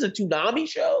 If this is a Toonami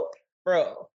show,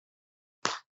 bro,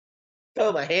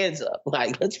 throw my hands up.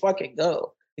 Like, let's fucking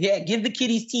go. Yeah, give the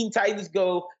kiddies Teen Titans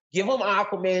Go. Give them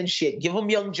Aquaman shit. Give them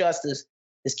Young Justice.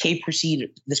 This Cape Crusader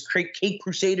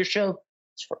show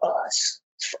is for us.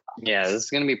 Yeah, this is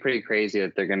going to be pretty crazy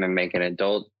that they're going to make an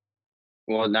adult.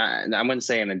 Well, I wouldn't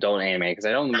say an adult anime because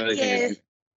I don't really think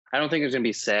there's going to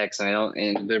be sex,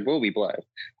 and there will be blood,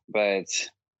 but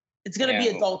it's going to be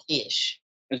adult-ish.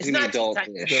 It's going to be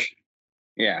adult-ish.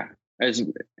 Yeah,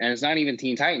 it's not even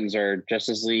Teen Titans or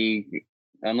Justice League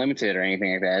Unlimited or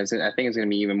anything like that. I think it's going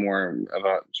to be even more of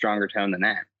a stronger tone than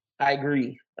that. I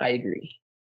agree.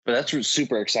 But that's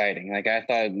super exciting. Like I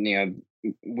thought,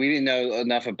 we didn't know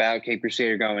enough about Cape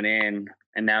Crusader going in,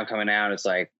 and now coming out, it's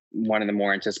like one of the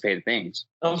more anticipated things.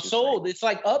 I'm sold. It's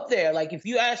like up there. Like if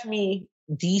you ask me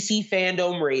DC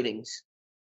fandom ratings,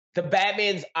 the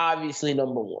Batman's obviously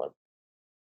number one.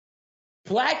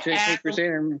 Black Adam, Cape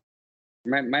Crusader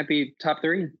might be top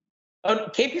 3.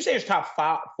 Cape Crusader's top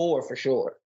 4 for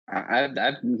sure. I'm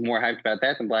more hyped about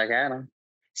that than Black Adam.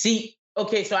 See,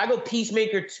 okay, so I go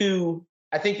Peacemaker 2.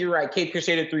 I think you're right. Cape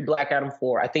Crusader 3, Black Adam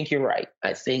 4. I think you're right.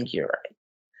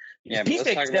 Yeah,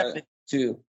 Peacemaker's definitely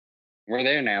 2. We're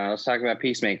there now. Let's talk about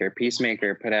Peacemaker.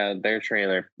 Peacemaker put out their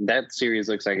trailer. That series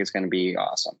looks like it's going to be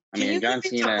awesome. John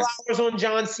Cena. Flowers on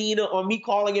John Cena on me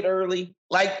calling it early.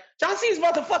 Like John Cena's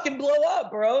about to fucking blow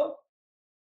up, bro.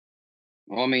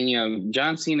 Well,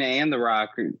 John Cena and The Rock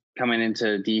are coming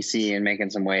into DC and making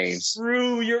some waves.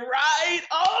 True, you're right.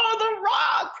 Oh, The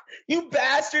Rock, you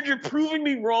bastard! You're proving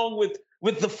me wrong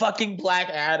with the fucking Black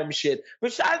Adam shit.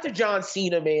 But shout out to John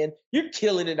Cena, man. You're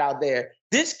killing it out there.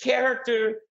 This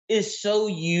character is so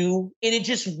you, and it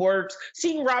just works.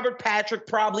 Seeing Robert Patrick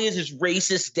probably as his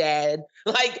racist dad.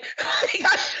 Like,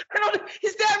 I don't,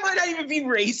 his dad might not even be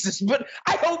racist, but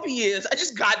I hope he is. I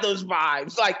just got those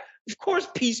vibes. Like, of course,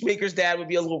 Peacemaker's dad would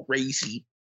be a little racy.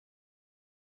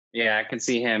 Yeah, I can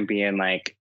see him being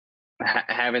like,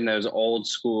 having those old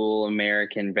school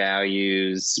American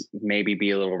values, maybe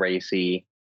be a little racy.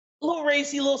 A little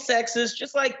racy, a little sexist,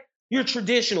 just like your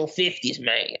traditional 50s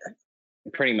man.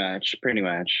 Pretty much.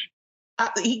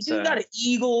 He got an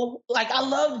eagle. Like, I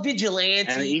love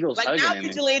Vigilante. And the eagle's like, now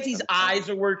Vigilante's eyes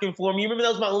are working for me. Remember, that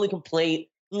was my only complaint.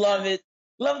 Love it.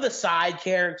 Love the side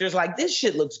characters. Like, this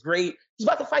shit looks great. He's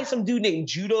about to fight some dude named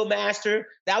Judo Master.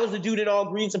 That was the dude in all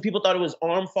green. Some people thought it was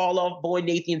arm fall off boy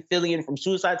Nathan Fillion from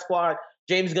Suicide Squad.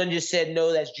 James Gunn just said,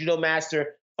 no, that's Judo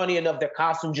Master. Funny enough, their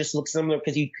costume just looks similar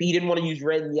because he didn't want to use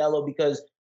red, yellow,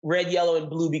 and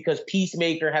blue because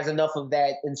Peacemaker has enough of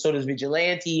that, and so does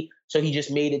Vigilante. So he just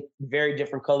made it very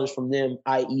different colors from them,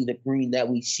 i.e. the green that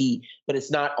we see. But it's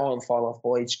not arm fall off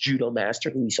boy. It's Judo Master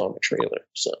who we saw in the trailer.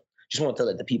 So just want to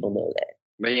let the people know that.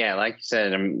 But yeah, like you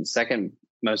said, second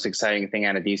most exciting thing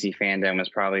out of DC fandom was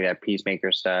probably that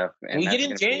Peacemaker stuff. And we get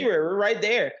in January. We're right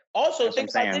there. Also,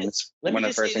 think about this. It's one of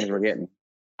the first things we're getting.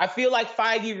 I feel like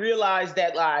Feige realized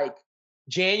that, like,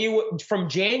 from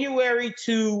January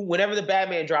to whenever the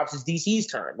Batman drops is DC's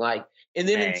time. Like, and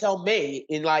then until May.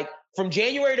 And like from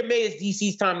January to May is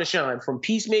DC's time to shine. From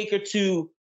Peacemaker to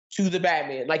the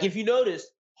Batman. Like, if you notice,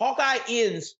 Hawkeye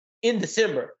ends in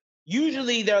December.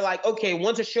 Usually they're like, okay,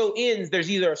 once a show ends, there's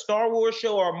either a Star Wars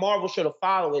show or a Marvel show to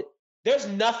follow it. There's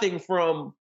nothing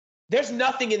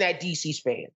in that DC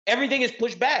span. Everything is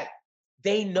pushed back.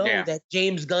 They know that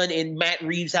James Gunn and Matt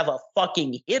Reeves have a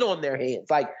fucking hit on their hands.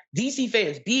 Like, DC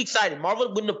fans, be excited.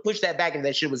 Marvel wouldn't have pushed that back if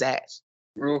that shit was ass.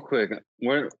 Real quick,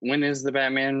 when is the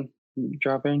Batman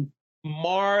dropping?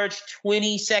 March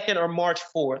 22nd or March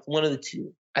 4th, one of the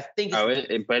two. I think.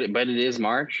 But it is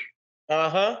March.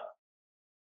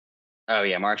 Oh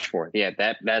yeah, March 4th. Yeah,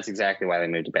 that's exactly why they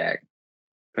moved it back,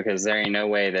 because there ain't no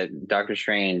way that Doctor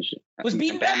Strange was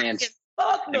beating Batman's.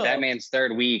 Batman's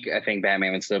third week. I think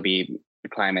Batman would still be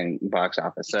climbing box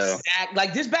office. So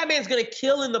like, this Batman's gonna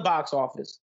kill in the box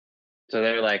office. So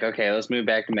they're like, okay, let's move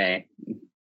back to May.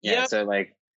 Yeah. So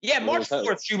like, March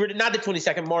 4th, Schubert, not the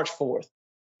 22nd, March 4th.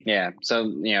 Yeah.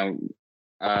 So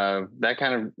that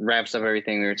kind of wraps up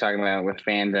everything we were talking about with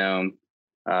fandom.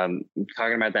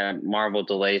 Talking about that Marvel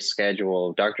delay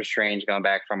schedule, Doctor Strange going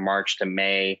back from March to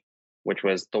May, which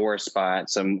was Thor's spot.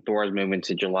 So Thor's moving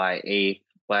to July 8th.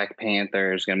 Black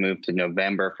Panther is going to move to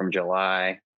November from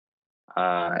July.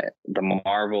 The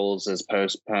Marvels is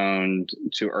postponed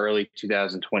to early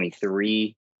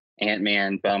 2023.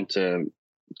 Ant-Man bumped to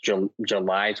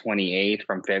July 28th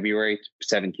from February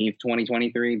 17th,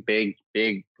 2023.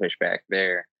 Big pushback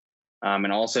there.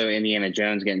 And also Indiana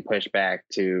Jones getting pushed back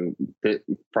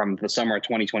from the summer of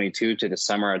 2022 to the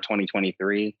summer of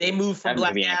 2023. They moved from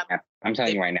Black Adam. I'm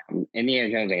telling you right now,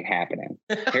 Indiana Jones ain't happening.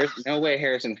 There's no way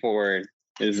Harrison Ford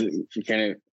is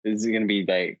gonna be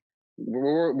like,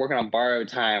 we're working on borrowed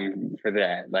time for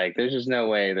that. Like, there's just no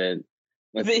way that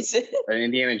an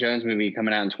Indiana Jones movie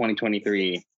coming out in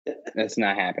 2023, that's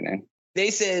not happening.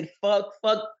 They said, fuck.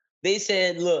 They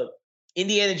said, look,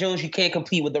 Indiana Jones, you can't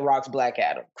compete with The Rock's Black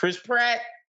Adam. Chris Pratt,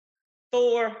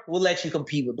 Thor will let you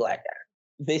compete with Black Adam.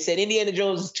 They said Indiana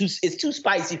Jones is too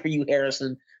spicy for you,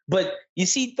 Harrison. But you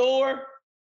see Thor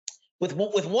with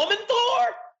woman Thor,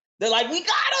 they're like, we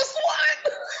got us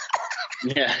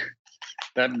one. Yeah,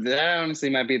 that honestly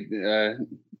might be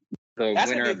the That's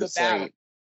winner gonna of be the a good battle.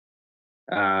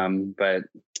 slate. But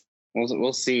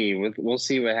we'll see. We'll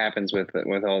see what happens with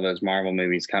all those Marvel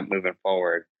movies moving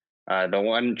forward. The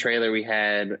one trailer we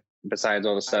had, besides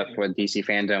all the stuff with DC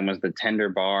fandom, was the Tender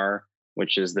Bar,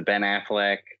 which is the Ben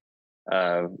Affleck,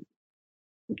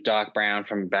 Doc Brown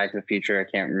from Back to the Future. I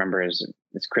can't remember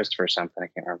it's Christopher something. I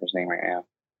can't remember his name right now.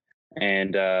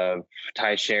 And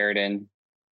Ty Sheridan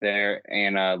there,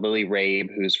 and Lily Rabe,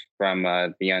 who's from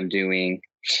The Undoing.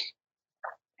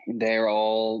 They're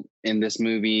all in this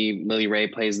movie. Lily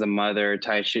Rabe plays the mother of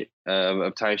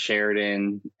Ty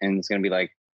Sheridan, and it's going to be like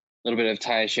a little bit of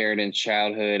Ty Sheridan's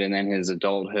childhood and then his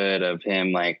adulthood of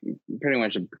him, like pretty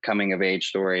much a coming of age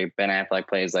story. Ben Affleck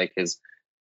plays like his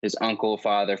uncle,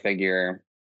 father figure.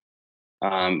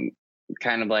 Kind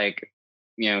of like,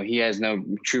 he has no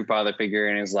true father figure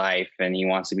in his life, and he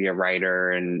wants to be a writer.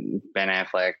 And Ben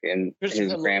Affleck and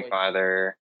his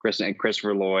grandfather,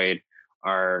 Christopher Lloyd,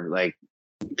 are like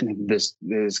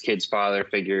this kid's father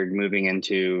figure, moving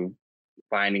into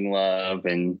finding love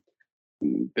and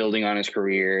building on his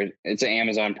career. It's an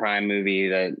Amazon Prime movie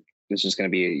that is just going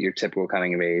to be your typical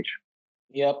coming of age.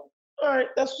 Yep. All right,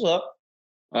 that's what's up.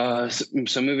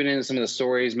 So moving into some of the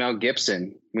stories, Mel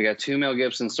Gibson. We got 2 Mel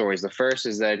Gibson stories. The first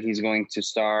is that he's going to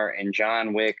star in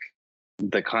John Wick,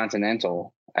 The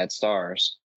Continental at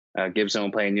Starz. Gibson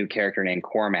will play a new character named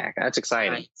Cormac. That's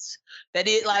exciting. Nice. That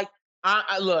is like,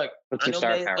 I look. I know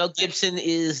Mel Gibson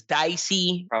is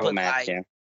dicey, problematic.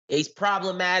 But he's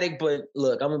problematic. But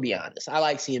look, I'm gonna be honest. I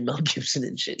like seeing Mel Gibson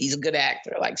and shit. He's a good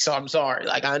actor. Like, so I'm sorry.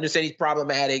 Like, I understand he's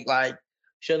problematic. Like,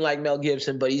 shouldn't like Mel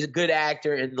Gibson, but he's a good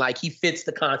actor, and like he fits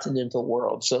the continental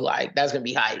world. So like that's gonna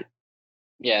be hype.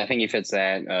 Yeah, I think he fits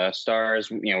that.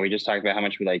 Starz, we just talked about how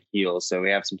much we like heels, so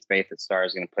we have some faith that Starz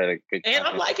is going to put a good. And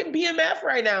I'm liking BMF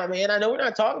right now, man. I know we're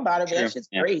not talking about it, but that shit's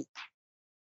great.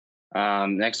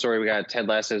 Next story, we got Ted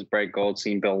Lasso's Brett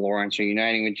Goldstein, Bill Lawrence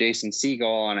reuniting with Jason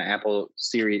Segel on an Apple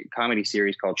comedy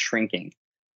series called Shrinking.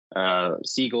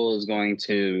 Segel is going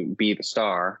to be the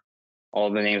star.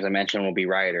 All the names I mentioned will be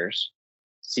writers.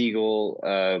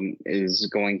 Segel is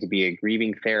going to be a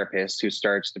grieving therapist who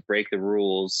starts to break the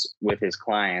rules with his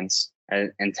clients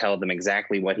and tell them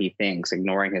exactly what he thinks.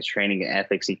 Ignoring his training and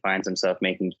ethics, he finds himself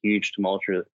making huge,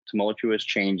 tumultuous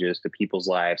changes to people's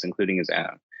lives, including his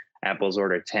own. Apple's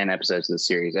ordered 10 episodes of the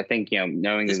series. I think,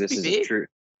 knowing that this is a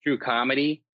true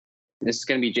comedy, this is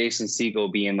going to be Jason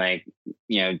Segel being like,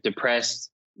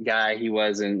 depressed guy he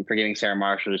was in Forgetting Sarah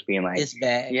Marshall, just being like, it's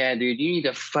bad. Yeah, dude, you need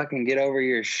to fucking get over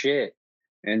your shit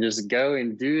and just go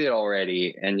and do it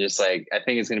already. And just like, I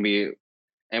think it's going to be,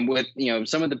 and with,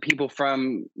 some of the people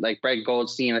from like Brett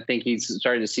Goldstein, I think he's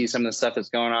started to see some of the stuff that's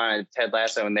going on at Ted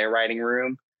Lasso in their writing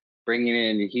room, bringing it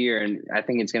into here. And I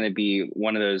think it's going to be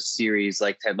one of those series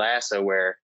like Ted Lasso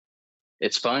where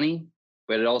it's funny,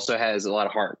 but it also has a lot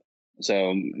of heart.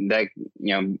 So that,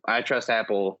 I trust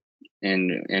Apple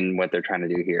in what they're trying to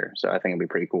do here. So I think it'll be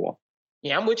pretty cool.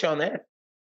 Yeah, I'm with you on that.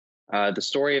 The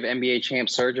story of NBA champ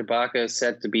Serge Ibaka is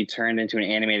set to be turned into an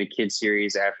animated kids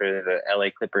series after the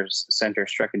LA Clippers Center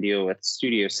struck a deal with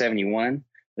Studio 71.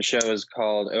 The show is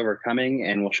called Overcoming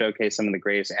and will showcase some of the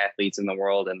greatest athletes in the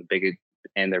world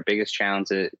and their biggest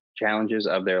challenges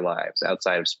of their lives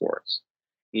outside of sports.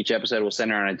 Each episode will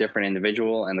center on a different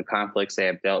individual and the conflicts they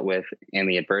have dealt with and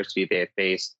the adversity they have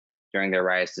faced during their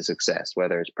rise to success,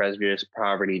 whether it's prejudice,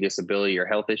 poverty, disability, or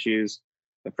health issues.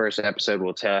 The first episode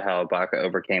will tell how Ibaka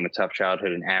overcame a tough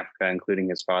childhood in Africa, including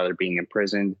his father being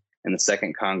imprisoned in the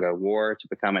Second Congo War, to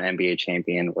become an NBA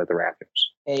champion with the Raptors.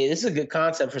 Hey, this is a good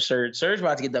concept for Serge. Serge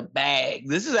about to get the bag.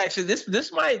 This is actually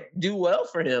this might do well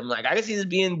for him. Like, I can see this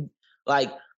being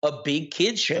like a big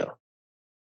kid show.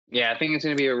 Yeah, I think it's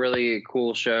going to be a really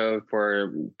cool show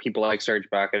for people like Serge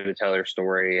Ibaka to tell their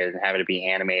story, and have it be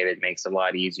animated makes it a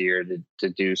lot easier to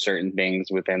do certain things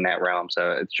within that realm.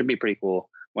 So it should be pretty cool.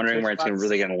 Wondering where it's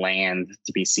really going to land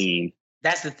to be seen.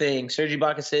 That's the thing. Serge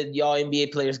Ibaka said, y'all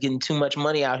NBA players getting too much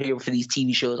money out here for these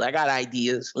TV shows. I got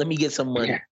ideas. Let me get some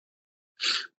money.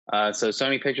 Yeah. So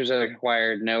Sony Pictures has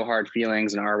acquired No Hard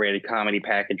Feelings, an R-rated comedy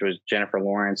package with Jennifer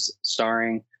Lawrence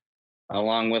starring.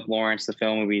 Along with Lawrence, the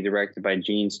film will be directed by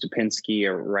Gene Stupinski,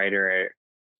 a writer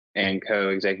and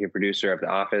co-executive producer of The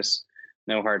Office.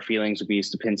 No Hard Feelings will be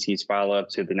Stupinski's follow-up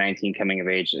to the 19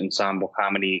 coming-of-age ensemble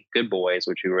comedy Good Boys,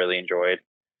 which we really enjoyed.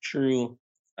 True.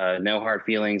 No Hard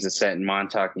Feelings is set in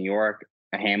Montauk, New York,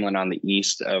 a hamlet on the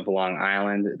east of Long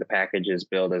Island. The package is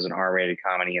billed as an R-rated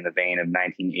comedy in the vein of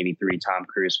 1983 Tom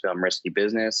Cruise film Risky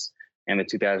Business and the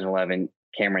 2011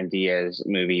 Cameron Diaz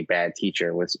movie Bad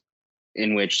Teacher,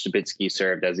 in which Stupinski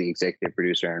served as the executive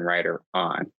producer and writer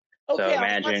on. Okay, so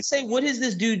I was about to say, what has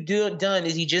this dude done?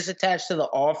 Is he just attached to The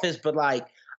Office? But like,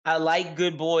 I like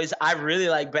Good Boys. I really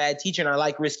like Bad Teacher, and I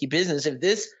like Risky Business. If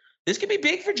this could be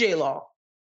big for J Law.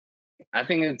 I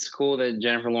think it's cool that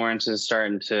Jennifer Lawrence is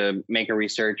starting to make a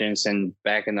resurgence and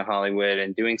back into Hollywood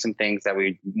and doing some things that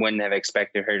we wouldn't have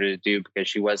expected her to do, because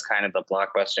she was kind of the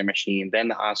blockbuster machine, then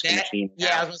the Oscar machine.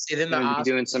 Yeah, I was going to say, then the Oscar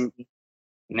doing some.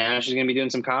 Now she's going to be doing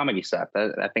some comedy stuff.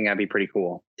 I think that'd be pretty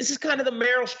cool. This is kind of the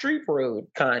Meryl Streep road,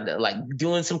 kind of like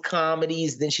doing some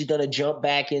comedies. Then she's going to jump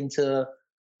back into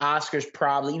Oscars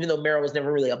probably, even though Meryl was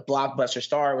never really a blockbuster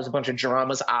star. It was a bunch of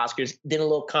dramas, Oscars, then a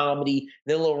little comedy,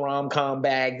 then a little rom-com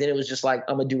bag. Then it was just like,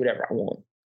 I'm going to do whatever I want.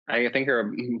 I think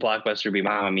her blockbuster would be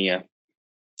Mamma Mia.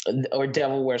 Or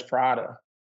Devil Wears Prada.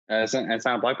 It's not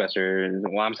a blockbuster.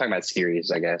 Well, I'm talking about series,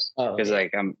 I guess. Because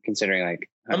like I'm considering like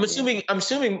I'm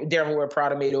assuming Devil Wears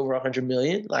Prada made over 100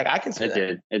 million. Like I can say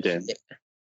it did.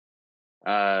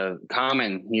 Yeah.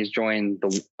 Common, he's joined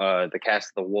the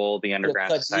cast of The Wool, the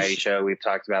Underground Society show we've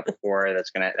talked about before.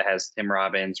 That has Tim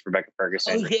Robbins, Rebecca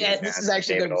Ferguson. Oh yeah, this is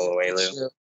actually David Oyelowo.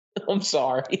 I'm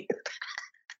sorry.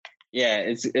 Yeah,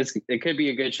 it could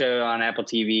be a good show on Apple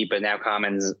TV, but now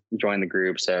Common's joined the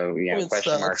group, so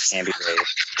question marks can be raised.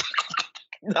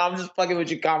 No, I'm just fucking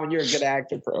with you, Common. You're a good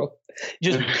actor, bro.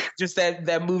 Just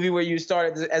that movie where you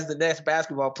started as the next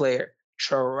basketball player.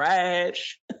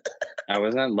 Trash. I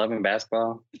was not Loving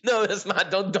Basketball. No, it's not.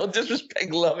 Don't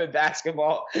disrespect Loving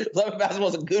Basketball. Loving Basketball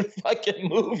is a good fucking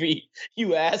movie,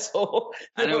 you asshole.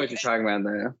 I know what you're talking about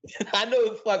though. I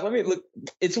know. Fuck. Let me look.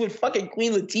 It's with fucking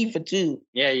Queen Latifah too.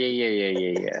 Yeah.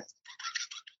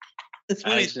 This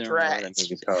movie's trash.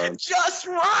 Just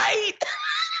right.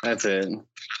 That's it.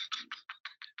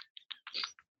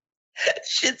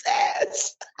 Shit's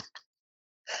ass.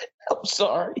 I'm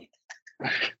sorry.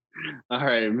 All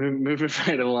right, moving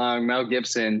right along. Mel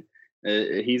Gibson,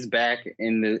 he's back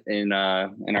in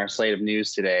our slate of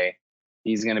news today.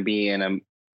 He's going to be in a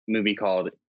movie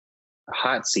called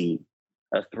Hot Seat,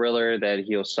 a thriller that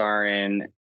he'll star in,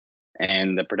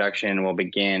 and the production will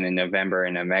begin in November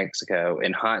in New Mexico.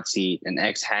 In Hot Seat, an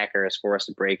ex-hacker is forced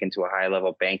to break into a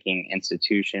high-level banking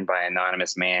institution by an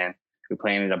anonymous man who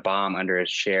planted a bomb under his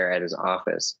chair at his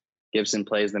office. Gibson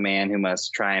plays the man who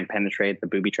must try and penetrate the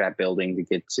booby-trap building to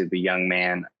get the young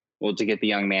man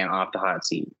off the hot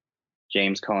seat.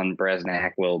 James Cullen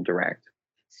Bresnak will direct.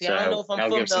 See, I don't know if I'm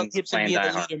for Mel Gibson being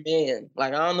a leader man.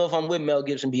 Like, I don't know if I'm with Mel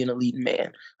Gibson being a leading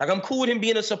man. Like, I'm cool with him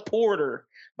being a supporter,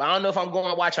 but I don't know if I'm going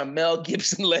to watch a Mel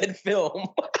Gibson-led film.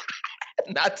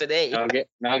 Not today.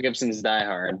 Mel Gibson's Die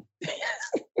Hard.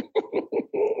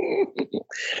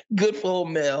 Good for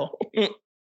old Mel.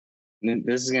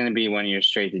 This is going to be one of your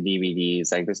straight to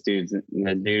DVDs. Like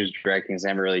the dude's directing has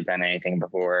never really done anything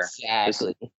before.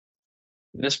 Exactly.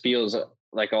 This feels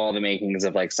like all the makings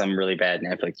of like some really bad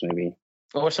Netflix movie.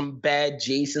 Or some bad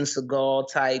Jason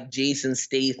Segel type, Jason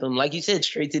Statham. Like you said,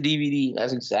 straight to DVD.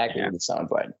 That's exactly what it sounds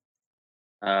like.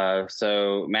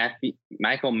 So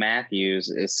Michael Matthews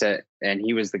is set, and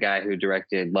he was the guy who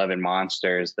directed Love and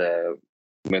Monsters,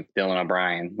 with Dylan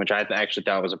O'Brien, which I actually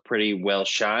thought was a pretty well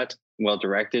shot, well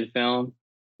directed film.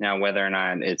 Now, whether or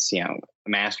not it's a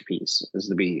masterpiece is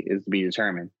to be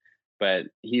determined. But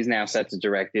he's now set to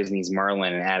direct Disney's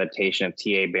Merlin, an adaptation of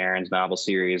T.A. Barron's novel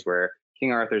series where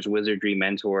King Arthur's wizardry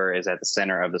mentor is at the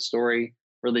center of the story.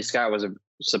 Ridley Scott was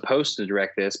supposed to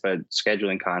direct this, but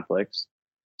scheduling conflicts.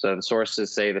 So the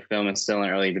sources say the film is still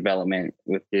in early development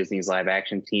with Disney's live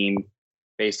action team.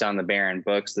 Based on the Barron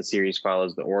books, the series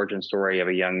follows the origin story of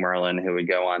a young Merlin who would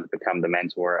go on to become the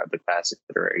mentor of the classic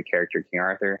literary character King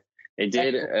Arthur. They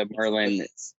did a Merlin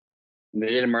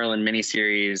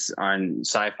miniseries on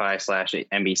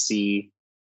Sci-Fi/NBC,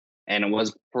 and it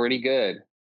was pretty good.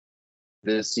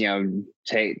 This,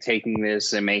 taking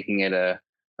this and making it a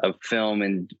film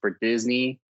and for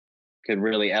Disney could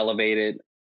really elevate it.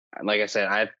 Like I said,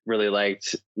 I really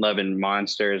liked Love and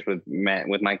Monsters with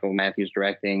Michael Matthews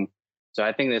directing. So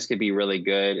I think this could be really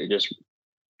good.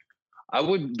 I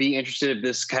would be interested if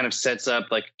this kind of sets up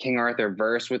like King Arthur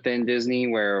verse within Disney,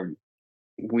 where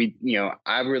did you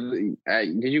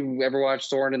ever watch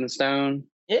Sword in the Stone?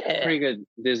 Yeah, pretty good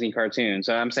Disney cartoon.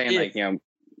 So I'm saying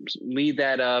lead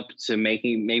that up to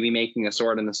maybe making a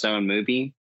Sword in the Stone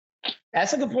movie.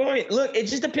 That's a good point. Look, it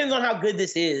just depends on how good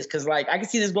this is, because like I can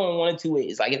see this going one of two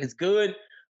ways. Like if it's good.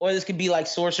 Or this could be like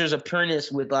Sorcerer's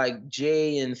Apprentice with like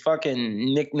Jay and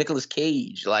fucking Nicolas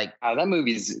Cage. Like, that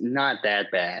movie's not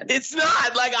that bad. It's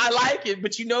not. Like, I like it,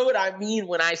 but you know what I mean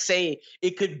when I say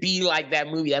it could be like that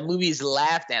movie. That movie is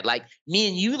laughed at. Like, me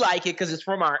and you like it because it's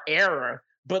from our era.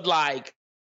 But like,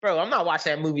 bro, I'm not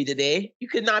watching that movie today. You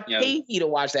could not pay me to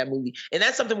watch that movie. And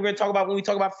that's something we're going to talk about when we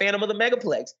talk about Phantom of the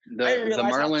Megaplex. I didn't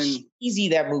realize how easy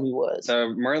that movie was.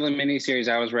 The Merlin miniseries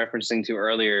I was referencing to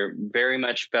earlier very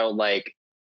much felt like,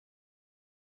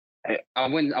 I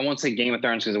won't say Game of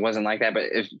Thrones because it wasn't like that, but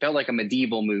it felt like a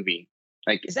medieval movie.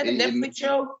 Like, is that a Netflix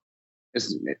show?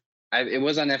 It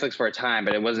was on Netflix for a time,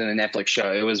 but it wasn't a Netflix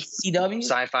show. It was CW?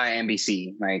 Sci-Fi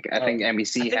NBC. Like, I think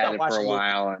NBC had it for a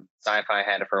while, and Sci-Fi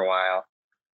had it for a while.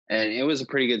 And it was a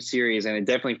pretty good series, and it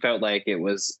definitely felt like it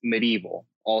was medieval,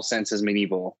 all senses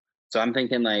medieval. So I'm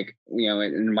thinking, like,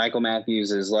 in Michael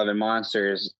Matthews' Love and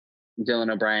Monsters,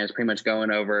 Dylan O'Brien is pretty much going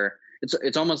over.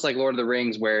 It's almost like Lord of the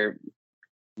Rings, where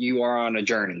you are on a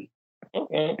journey.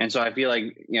 Okay. And so I feel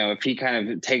like, if he kind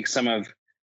of takes some of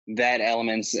that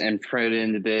elements and put it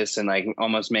into this and like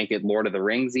almost make it Lord of the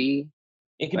Rings-y,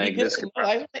 it could be good.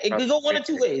 It could go one of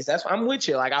two ways. I'm with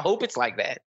you. Like, I hope it's like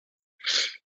that.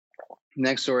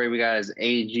 Next story we got is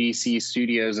AGC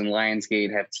Studios and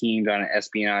Lionsgate have teamed on an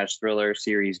espionage thriller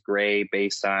series Grey,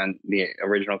 based on the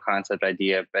original concept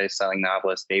idea of best-selling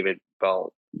novelist David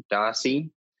Baldacci.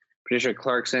 Patricia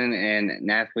Clarkson and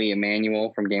Nathalie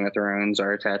Emmanuel from Game of Thrones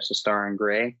are attached to star in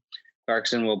Grey.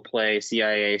 Clarkson will play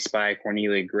CIA spy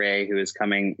Cornelia Gray, who is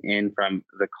coming in from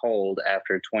the cold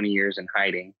after 20 years in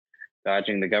hiding,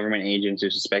 dodging the government agents who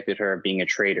suspected her of being a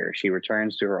traitor. She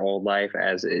returns to her old life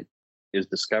as it is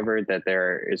discovered that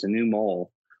there is a new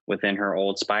mole within her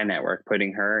old spy network,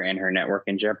 putting her and her network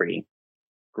in jeopardy.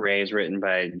 Grey is written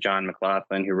by John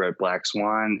McLaughlin, who wrote Black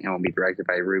Swan, and will be directed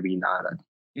by Ruby Nada.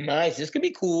 Nice. This could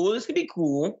be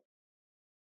cool.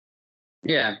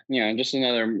 Yeah, just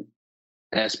another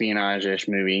espionage-ish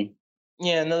movie.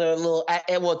 Yeah, another little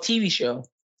TV show.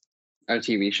 A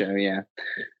TV show, yeah.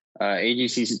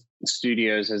 AGC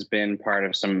Studios has been part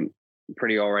of some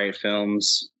pretty all right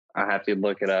films. I have to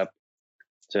look it up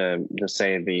to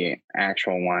say the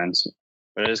actual ones,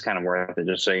 but it is kind of worth it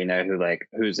just so you know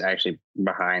who's actually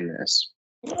behind this.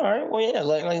 All right, well, yeah,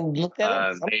 look that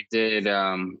up. They did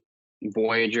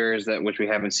Voyagers, which we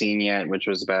haven't seen yet, which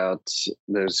was about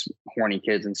those horny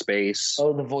kids in space.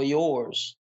 Oh, the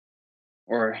Voyeurs.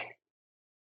 Or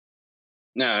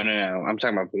no, I'm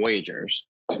talking about Voyagers.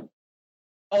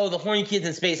 Oh, the horny kids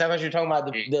in space. I thought you were talking about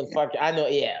the fuck. I know.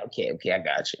 Yeah. Okay. I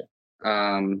got you.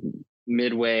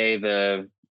 Midway, the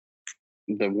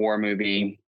war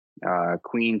movie,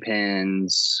 Queen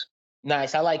Pins.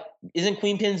 Nice. Isn't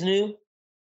Queen Pins new?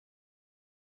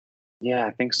 Yeah,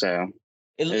 I think so.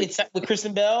 It's with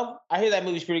Kristen Bell. I hear that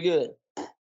movie's pretty good.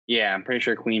 Yeah, I'm pretty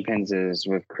sure Queen Pins is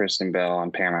with Kristen Bell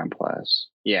on Paramount Plus.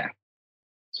 Yeah.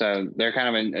 So they're kind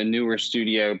of a newer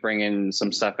studio bringing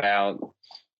some stuff out.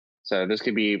 So this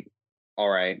could be all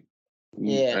right.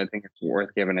 Yeah. I think it's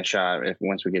worth giving a shot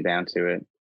once we get down to it.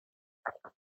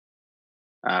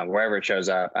 Wherever it shows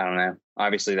up, I don't know.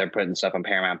 Obviously, they're putting stuff on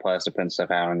Paramount Plus. They're putting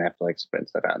stuff out on Netflix. Putting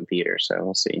stuff out in theaters. So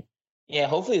we'll see. Yeah,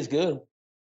 hopefully it's good.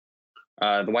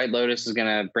 The White Lotus is going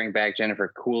to bring back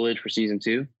Jennifer Coolidge for season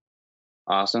 2.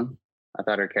 Awesome. I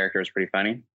thought her character was pretty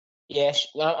funny. Yeah,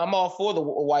 I'm all for the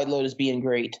White Lotus being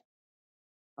great.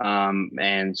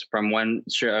 And from one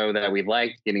show that we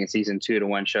liked getting a season 2 to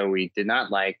one show we did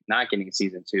not like not getting a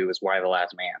season 2 was Y the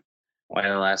Last Man. Y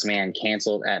the Last Man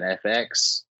canceled at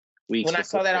FX. When I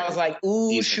saw that, I was like,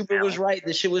 ooh, Schubert was right.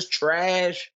 This shit was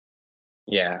trash.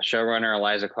 Yeah. Showrunner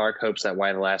Eliza Clark hopes that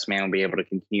Y the Last Man will be able to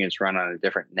continue its run on a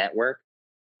different network.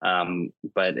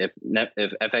 But if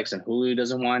FX and Hulu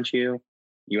doesn't want you,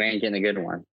 you ain't getting a good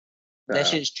one. That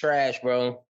shit's trash,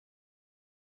 bro.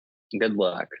 Good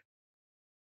luck.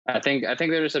 I think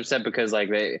they're just upset because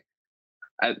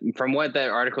from what that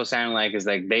article sounded like is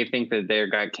like they think that they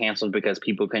got canceled because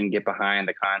people couldn't get behind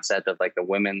the concept of like the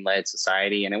women-led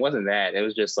society, and it wasn't that. It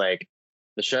was just like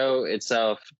the show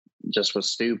itself just was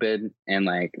stupid, and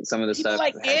like some of the stuff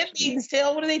like Handmaid's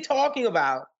Tale. What are they talking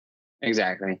about?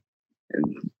 Exactly.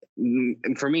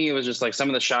 And for me, it was just like some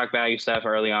of the shock value stuff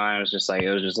early on. It was just a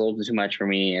little too much for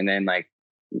me, and then like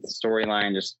the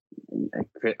storyline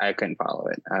I couldn't follow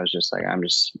it. I was just like, I'm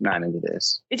just not into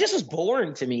this. It just was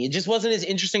boring to me. It just wasn't as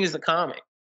interesting as the comic.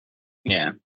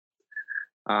 Yeah.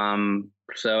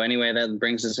 So anyway, that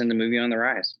brings us into Movie on the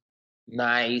Rise.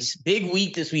 Nice. Big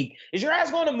week this week. Is your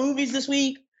ass going to movies this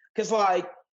week? Because like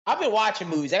I've been watching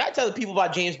movies. I got to tell the people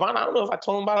about James Bond. I don't know if I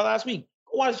told them about it last week.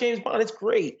 Go watch James Bond. It's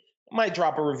great. I might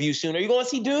drop a review soon. Are you going to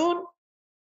see Dune?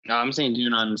 No, I'm seeing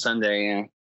Dune on Sunday. Yeah.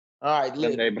 All right,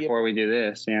 lit. Sunday before we do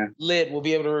this, yeah. Lit, we'll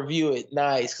be able to review it.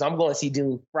 Nice, because I'm going to see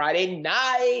Dune Friday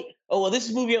night. Oh, well, this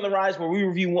is Movie on the Rise where we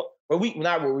review, where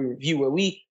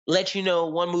we let you know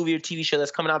one movie or TV show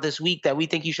that's coming out this week that we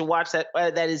think you should watch that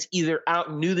is either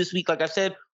out new this week, like I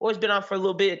said, or it's been out for a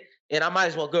little bit. and I might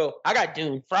as well go. I got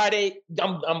Dune Friday.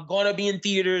 I'm gonna be in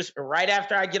theaters right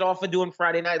after I get off of doing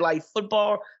Friday Night Live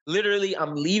football. Literally,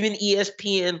 I'm leaving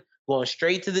ESPN, going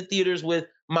straight to the theaters with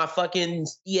my fucking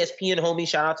ESPN homie.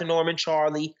 Shout out to Norman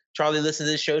Charlie. Charlie listens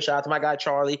to this show. Shout out to my guy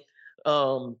Charlie.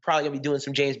 Probably gonna be doing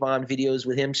some James Bond videos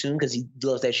with him soon because he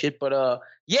loves that shit. But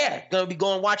yeah, gonna be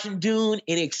watching Dune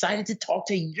and excited to talk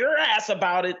to your ass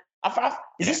about it.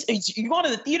 Is you going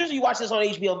to the theaters or you watch this on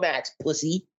HBO Max,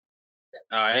 pussy?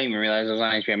 Oh, I didn't even realize it was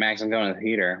on HBO Max. I'm going to the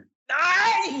theater.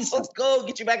 Nice. Let's go.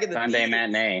 Get you back in the Sunday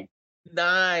matinee.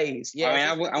 Nice.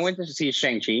 Yeah. I mean, I went to see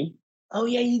Shang-Chi. Oh,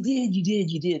 yeah, you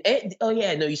did. And, oh,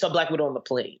 yeah, no, you saw Black Widow on the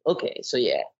plane. Okay, so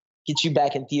yeah. Get you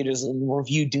back in theaters and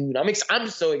review Dune. I'm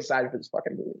so excited for this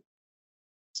fucking movie.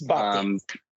 It's about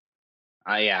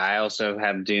I also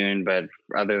have Dune, but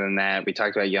other than that, we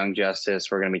talked about Young Justice.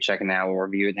 We're going to be checking out. We'll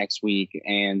review it next week.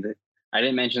 And I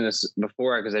didn't mention this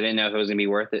before because I didn't know if it was going to be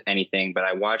worth anything, but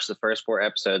I watched the first 4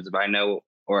 episodes of I Know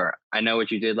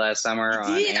What You Did Last Summer.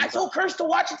 You did. I told Kirst to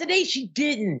watch it today. She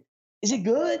didn't. Is it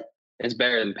good? It's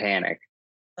better than Panic.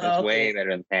 It's way better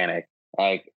than Panic.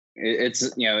 Like,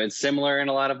 it's, you know, it's similar in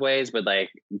a lot of ways, but like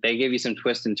they give you some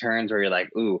twists and turns where you're like,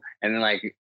 ooh, and then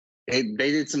like they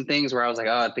did some things where I was like,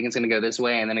 oh, I think it's gonna go this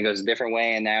way, and then it goes a different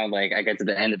way, and now like I get to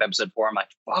the end of episode 4, I'm like,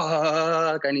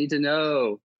 fuck, I need to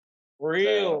know. Real.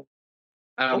 So,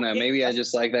 I don't know, maybe I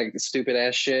just like that stupid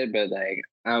ass shit, but like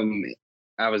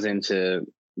I was into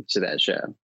that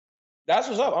show. That's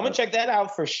what's up. I'm gonna check that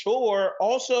out for sure.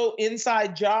 Also,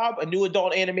 Inside Job, a new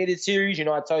adult animated series. You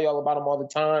know, I tell y'all about them all the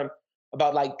time,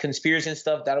 about like conspiracy and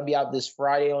stuff. That'll be out this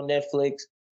Friday on Netflix.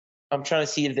 I'm trying to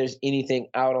see if there's anything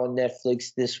out on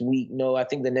Netflix this week. No, I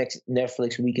think the next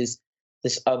Netflix week is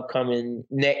this upcoming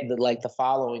the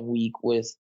following week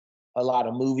with a lot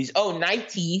of movies. Oh, Night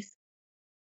Teeth.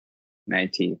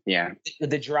 Night Teeth, yeah.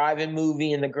 The drive-in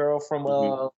movie and the girl from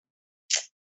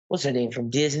what's her name from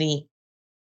Disney?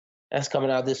 That's coming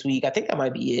out this week. I think that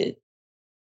might be it.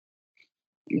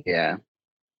 Yeah.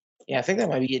 Yeah, I think that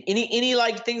might be it. Any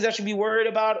like things I should be worried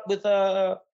about with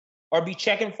or be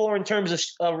checking for in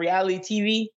terms of reality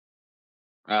TV?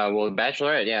 Well,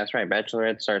 Bachelorette, yeah, that's right.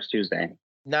 Bachelorette starts Tuesday.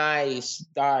 Nice.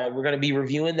 All right, we're gonna be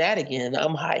reviewing that again.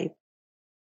 I'm hyped.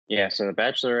 Yeah, so the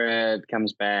Bachelorette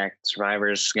comes back.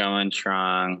 Survivor's going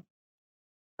strong.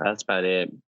 That's about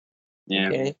it. Yeah.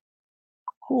 Okay.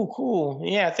 Cool.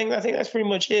 Yeah, I think that's pretty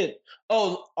much it.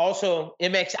 Oh, also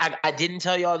MX. I didn't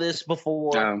tell y'all this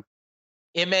before.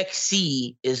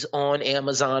 MXC is on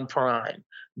Amazon Prime.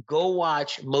 Go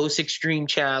watch Most Extreme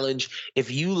Challenge.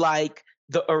 If you like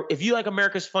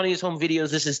America's Funniest Home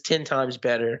Videos, this is 10 times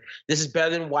better. This is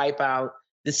better than Wipeout.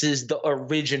 This is the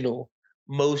original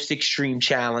Most Extreme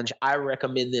Challenge. I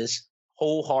recommend this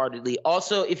wholeheartedly.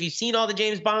 Also, if you've seen all the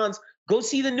James Bonds, go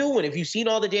see the new one. If you've seen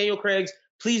all the Daniel Craigs,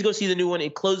 please go see the new one.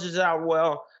 It closes out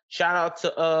well. Shout out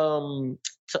to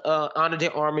Ana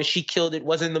de Armas. She killed it.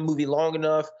 Wasn't in the movie long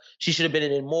enough. She should have been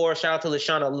in it more. Shout out to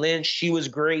Lashana Lynch. She was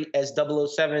great as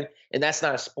 007. And that's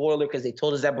not a spoiler because they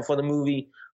told us that before the movie.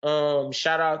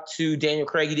 Shout out to Daniel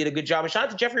Craig. He did a good job. And shout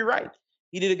out to Jeffrey Wright.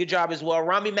 He did a good job as well.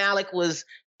 Rami Malek was,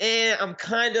 I'm going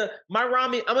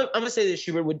to say this,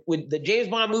 Schubert. With the James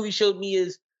Bond movie showed me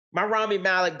is my Rami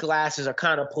Malek glasses are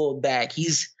kind of pulled back.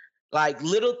 He's like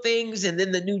little things, and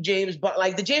then the new James Bond,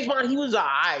 like the James Bond, he was all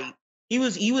right. He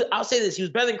was. I'll say this: he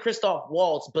was better than Christoph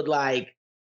Waltz, but like,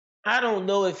 I don't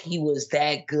know if he was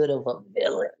that good of a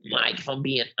villain, Mike. If I'm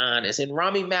being honest, and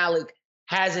Rami Malek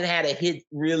hasn't had a hit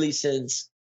really since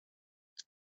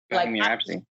Bohemian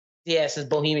Rhapsody. Yeah, since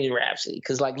Bohemian Rhapsody,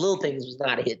 because like Little Things was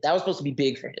not a hit. That was supposed to be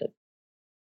big for him.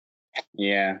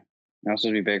 Yeah, that was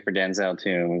supposed to be big for Denzel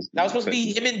too. That was supposed to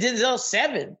be him and Denzel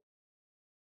 7.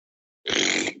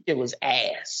 It was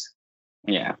ass.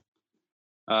 Yeah.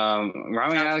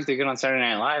 Rami Malek did good on Saturday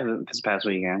Night Live this past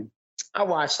weekend. I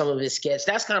watched some of his sketch.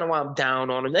 That's kind of why I'm down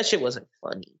on him. That shit wasn't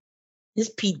funny. His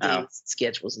Pete Davidson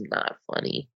sketch was not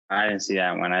funny. I didn't see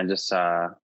that one. I just saw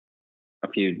a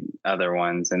few other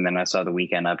ones, and then I saw the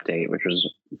Weekend Update, which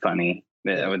was funny.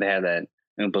 They had that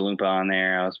Oompa Loompa on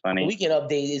there. That was funny. The Weekend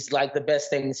Update is like the best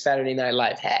thing Saturday Night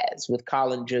Live has with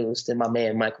Colin Jost and my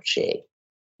man Michael Shea.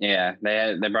 Yeah,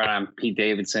 they brought on Pete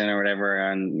Davidson or whatever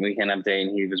on Weekend Update, and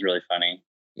he was really funny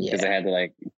because they had to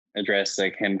like address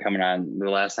like him coming on. The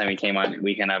last time he came on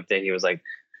Weekend Update, he was like,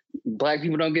 "Black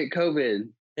people don't get COVID,"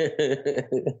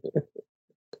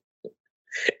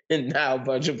 and now a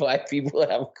bunch of black people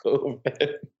have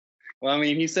COVID. Well, I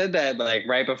mean, he said that like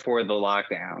right before the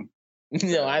lockdown.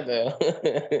 No, I know.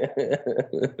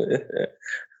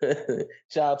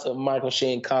 Shout out to Michael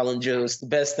Shea and Colin Jost. The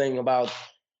best thing about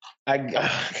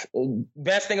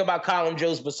Colin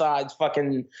Jost besides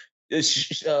fucking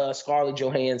Scarlett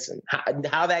Johansson.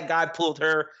 How that guy pulled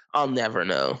her, I'll never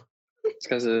know. It's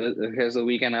because of the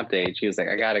Weekend Update. She was like,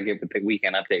 I gotta get with the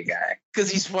Weekend Update guy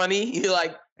because he's funny. You're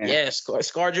like, yeah,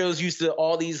 ScarJo's used to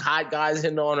all these hot guys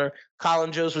hitting on her.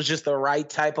 Colin Jost was just the right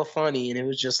type of funny, and it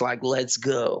was just like, let's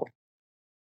go.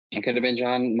 It could have been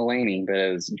John Mulaney, but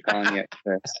it was Colin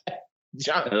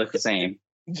Jost. They look the same.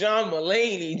 John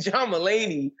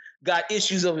Mulaney got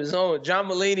issues of his own. John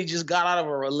Mulaney just got out of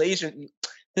a relationship.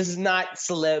 This is not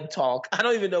celeb talk. I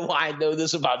don't even know why I know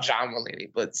this about John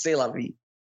Mulaney, but c'est la vie.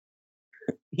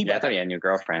 I thought he had a new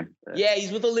girlfriend. But. Yeah, he's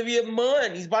with Olivia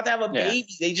Munn. He's about to have a baby.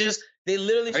 They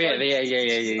literally.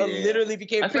 Literally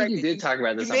became. I think you did talk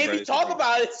about this. You made me talk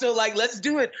about it, so like, let's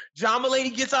do it. John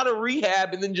Mulaney gets out of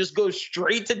rehab and then just goes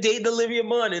straight to dating Olivia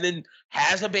Munn and then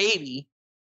has a baby.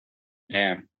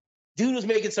 Yeah, dude was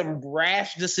making some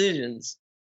rash decisions.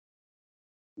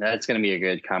 That's gonna be a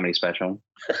good comedy special.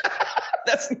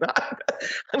 That's not.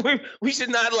 We should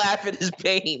not laugh at his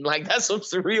pain. Like that's some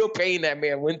surreal pain that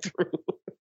man went through.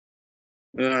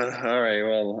 All right.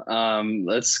 Well,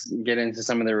 let's get into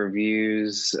some of the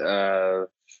reviews.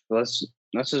 Let's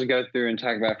just go through and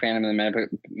talk about Phantom of the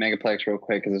Megaplex real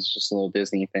quick because it's just a little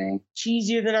Disney thing.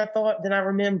 Cheesier than I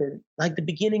remembered. Like the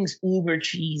beginning's uber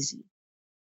cheesy.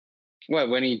 What,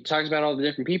 when he talks about all the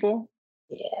different people?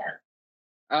 Yeah.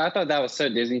 I thought that was so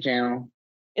Disney Channel.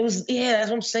 It was, yeah, that's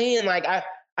what I'm saying. Like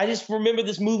I just remember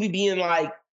this movie being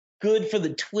like good for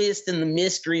the twist and the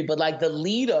mystery, but like the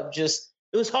lead up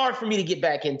it was hard for me to get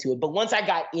back into it. But once I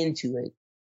got into it,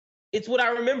 it's what I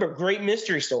remember. Great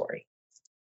mystery story.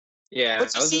 Yeah.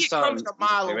 But you see it coming a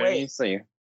mile away.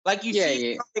 Like you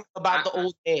see something about the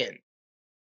old man.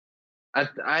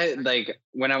 I like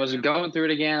when I was going through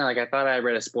it again, like I thought I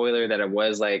read a spoiler that it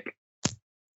was like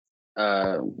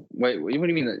wait, what do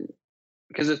you mean?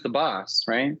 Because it's the boss,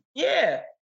 right? Yeah.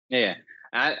 Yeah.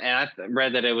 I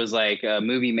read that it was like a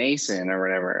Movie Mason or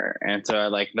whatever. And so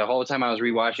like the whole time I was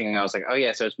rewatching, I was like, oh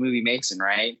yeah, so it's Movie Mason,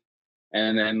 right?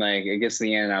 And then like it gets to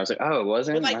the end and I was like, oh, it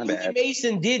wasn't? But like Movie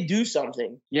Mason did do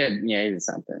something. Yeah, he did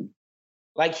something.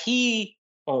 Like hold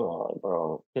on,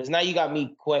 bro. Because now you got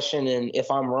me questioning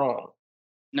if I'm wrong.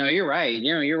 No, you're right.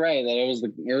 You're right that it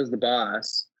was the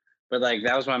boss. But like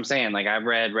that was what I'm saying. Like I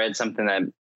read something that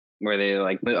where they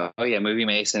like, oh yeah, Movie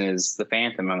Mason is the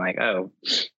Phantom. I'm like, oh.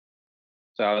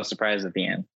 So I was surprised at the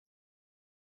end.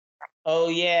 Oh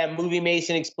yeah, Movie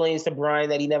Mason explains to Brian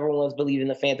that he never once believed in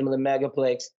the Phantom of the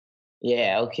Megaplex.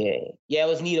 Yeah, okay. Yeah, it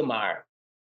was Niedermeyer.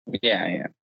 Yeah.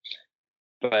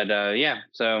 But yeah,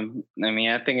 so I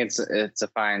mean, I think it's a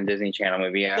fine Disney Channel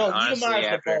movie. No,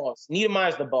 Niedermeyer's the boss.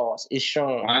 Niedermeyer's the boss. It's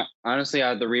Sean. Honestly,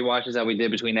 the rewatches that we did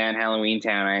between that and Halloween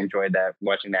Town, I enjoyed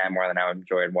watching that more than I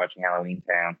enjoyed watching Halloween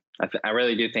Town. I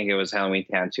really do think it was Halloween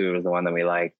Town 2. It was the one that we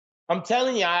liked. I'm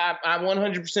telling you, I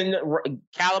 100%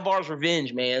 Calabar's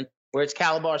Revenge, man. Where it's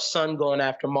Calabar's son going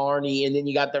after Marnie, and then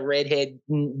you got the redhead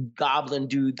goblin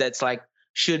dude that's like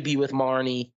should be with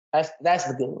Marnie. That's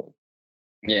the good one.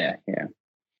 Yeah.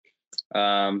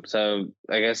 So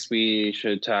I guess we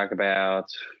should talk about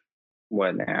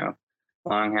what now?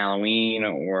 Long Halloween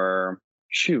or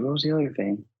what was the other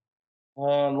thing?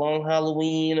 Long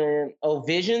Halloween and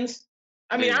Visions.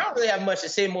 I mean, I don't really have much to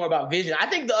say more about Vision. I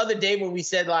think the other day when we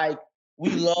said like we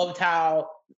loved how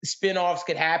spinoffs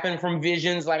could happen from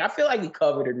Visions, like I feel like we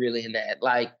covered it really in that.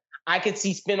 Like I could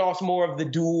see spinoffs more of the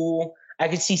Duel. I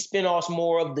could see spinoffs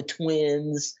more of the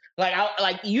Twins.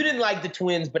 Like you didn't like the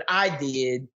Twins, but I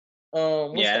did.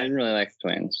 I didn't really like the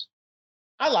Twins.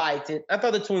 I liked it. I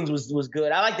thought the Twins was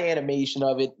good. I like the animation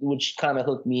of it, which kind of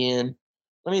hooked me in.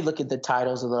 Let me look at the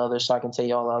titles of the others so I can tell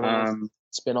you all the other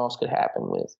spinoffs could happen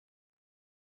with.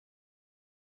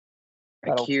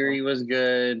 Akiri was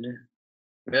good.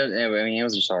 I mean, it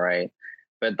was just all right.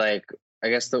 But like, I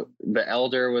guess the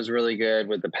Elder was really good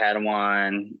with the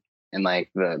Padawan and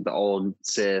like the old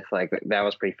Sith. Like that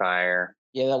was pretty fire.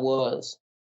 Yeah, that was.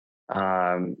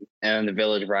 And the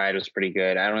Village Bride was pretty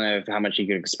good. I don't know how much you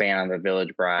could expand on the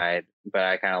Village Bride, but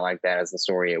I kind of like that as the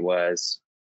story it was.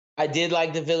 I did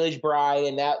like the Village Bride,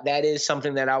 and that is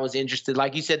something that I was interested.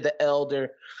 Like you said, the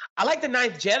Elder. I like the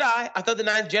Ninth Jedi. I thought the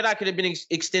Ninth Jedi could have been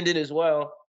extended as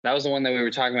well. That was the one that we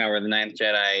were talking about, where the Ninth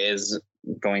Jedi is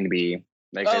going to be.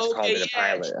 Like they just called it a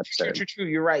pilot episode. True.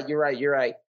 You're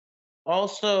right.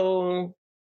 Also,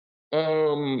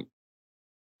 I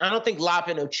don't think Lop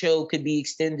and Ocho could be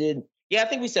extended. Yeah, I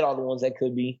think we said all the ones that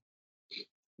could be.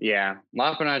 Yeah,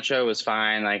 Lop and Ocho was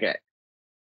fine. Like,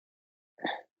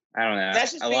 I don't know.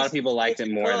 A lot of people liked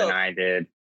it more than I did.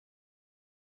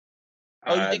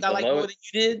 Oh, you think I liked it more than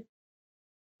you did?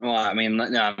 Well, I mean,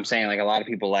 no, I'm saying like a lot of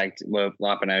people liked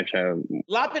Lop and Ocho.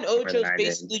 Lop and more than Ocho is I did.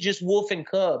 basically just Wolf and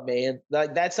Cub, man.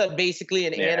 Like that's basically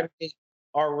an Yeah. anime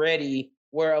already,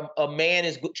 where a man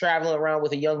is traveling around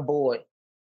with a young boy,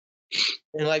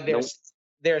 and like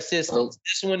their assistants.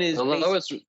 This one is The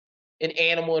lowest, an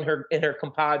animal and her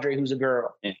compadre who's a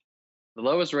girl. the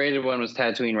lowest rated one was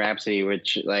Tatooine Rhapsody,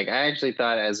 which like I actually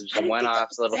thought as just a one-off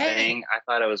little thing, I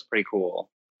thought it was pretty cool.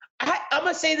 I'm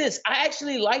gonna say this: I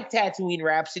actually like Tatooine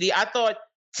Rhapsody. I thought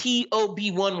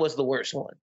TOB1 was the worst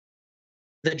one.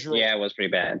 The droid. Yeah, it was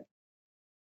pretty bad.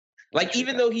 Like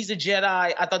even though he's a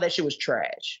Jedi, I thought that shit was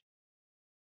trash.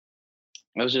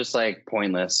 It was just like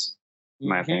pointless, in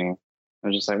my opinion. I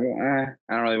was just like, I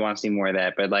don't really want to see more of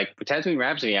that. But like for Tatooine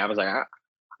Rhapsody, I was like,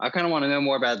 I kind of want to know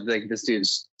more about like this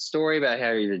dude's story about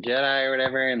how he's a Jedi or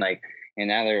whatever, and like, and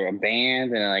now they're a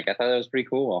band, and like I thought that was pretty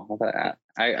cool. I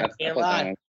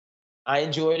thought I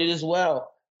enjoyed it as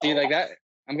well. See, like that.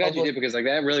 I'm glad you did, because like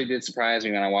that really did surprise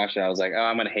me when I watched it. I was like, oh,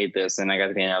 I'm gonna hate this, and I got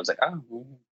to the end. I was like, oh,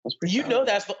 that's pretty. You know,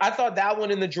 I thought that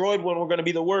one and the droid one were going to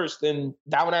be the worst, and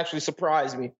that one actually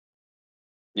surprised me.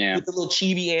 Yeah, with the little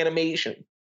chibi animation.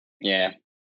 Yeah.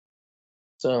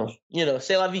 So, you know,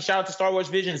 say la vie, shout out to Star Wars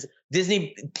Visions.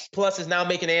 Disney Plus is now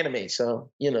making anime, so,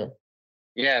 you know.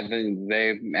 Yeah,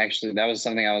 they actually, that was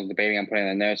something I was debating on putting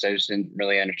in the notes. I just didn't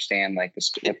really understand like what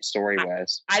the story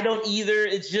was. I don't either.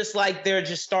 It's just like they're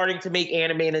just starting to make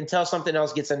anime, and until something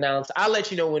else gets announced, I'll let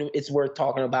you know when it's worth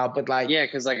talking about. But like, yeah,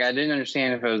 because like I didn't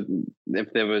understand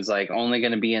if it was like only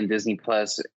going to be in Disney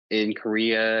Plus in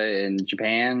Korea and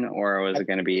Japan, or was it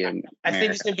going to be in America? I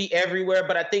think it's going to be everywhere,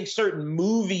 but I think certain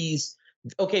movies.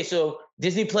 Okay, so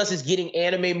Disney Plus is getting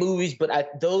anime movies, but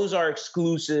those are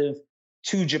exclusive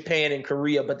to Japan and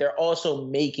Korea, but they're also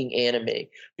making anime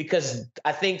because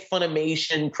I think between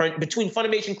Funimation,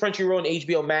 Crunchyroll, and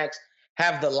HBO Max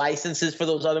have the licenses for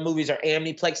those other movies, or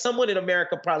Amniplex. Someone in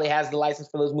America probably has the license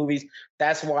for those movies.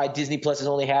 That's why Disney Plus is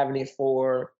only having it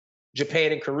for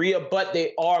Japan and Korea, but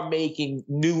they are making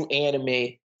new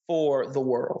anime for the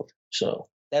world. So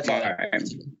that's all.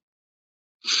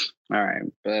 All right.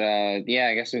 But yeah,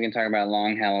 I guess we can talk about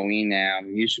Long Halloween now.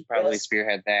 You should probably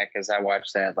spearhead that, because I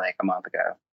watched that like a month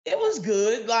ago. It was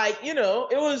good. Like, you know,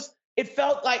 it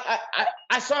felt like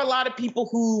I saw a lot of people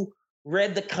who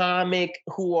read the comic,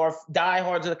 who are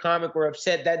diehards of the comic, were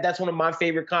upset that that's one of my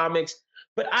favorite comics.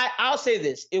 But I'll say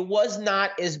this, it was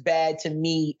not as bad to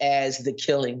me as The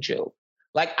Killing Joke.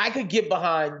 Like, I could get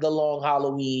behind the Long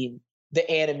Halloween, the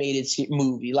animated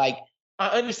movie. Like, I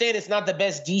understand it's not the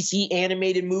best DC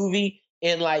animated movie,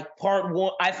 and like part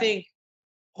one, I think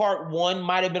part one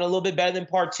might have been a little bit better than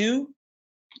part two.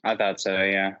 I thought so,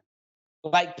 yeah.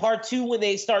 Like part two, when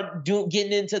they start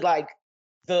getting into like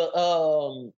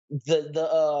the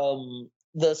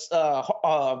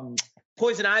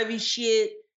Poison Ivy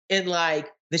shit and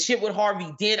like the shit with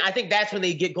Harvey Dent, I think that's when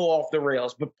they go off the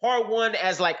rails. But part one,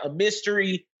 as like a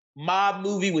mystery mob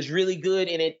movie, was really good,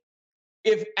 and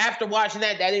if after watching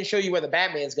that didn't show you where the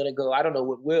Batman's gonna go, I don't know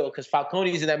what will, because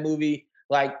Falcone's in that movie,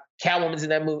 like Catwoman's in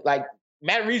that movie. Like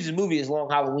Matt Reeves' movie is Long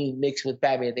Halloween mixed with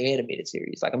Batman the Animated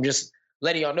Series. Like, I'm just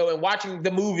letting y'all know. And watching the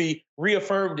movie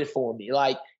reaffirmed it for me.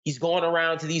 Like, he's going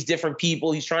around to these different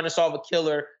people. He's trying to solve a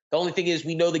killer. The only thing is,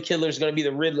 we know the killer is going to be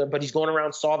the Riddler, but he's going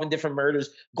around solving different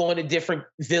murders, going to different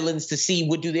villains to see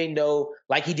what do they know,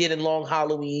 like he did in Long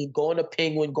Halloween, going to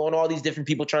Penguin, going to all these different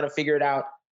people trying to figure it out.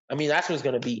 I mean, that's what it's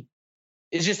going to be.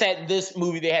 It's just that this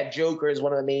movie, they had Joker as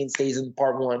one of the mainstays in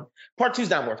part one. Part two's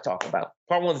not worth talking about.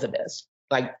 Part one's the best.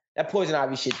 Like, that Poison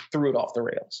Ivy shit threw it off the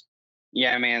rails.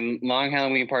 Yeah, man. Long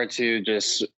Halloween part two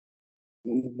just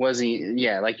wasn't,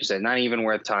 like you said, not even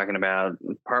worth talking about.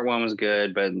 Part one was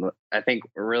good, but I think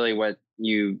really what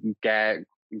you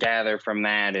gather from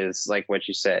that is like what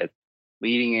you said,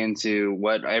 leading into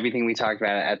everything we talked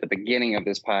about at the beginning of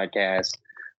this podcast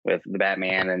with the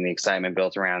Batman and the excitement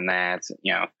built around that.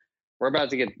 You know, we're about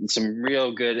to get some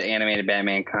real good animated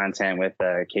Batman content with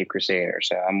Cape Crusader,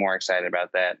 so I'm more excited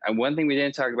about that. One thing we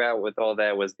didn't talk about with all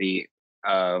that was the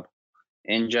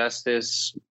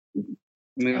Injustice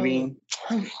movie.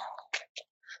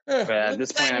 But at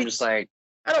this point, I'm just like,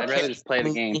 I'd rather just play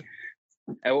the game.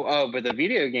 But the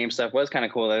video game stuff was kind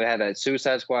of cool. They had that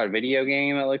Suicide Squad video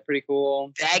game that looked pretty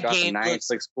cool. That game looks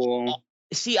cool.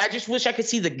 See, I just wish I could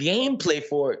see the gameplay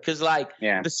for it, because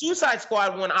the Suicide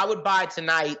Squad one I would buy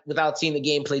tonight without seeing the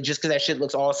gameplay, just because that shit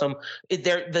looks awesome.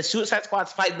 The Suicide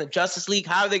Squad's fighting the Justice League.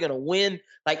 How are they going to win?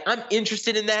 Like, I'm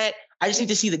interested in that. I just need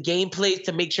to see the gameplay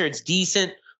to make sure it's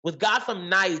decent. With Gotham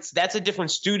Knights, that's a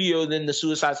different studio than the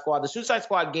Suicide Squad. The Suicide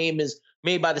Squad game is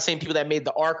made by the same people that made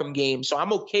the Arkham game, so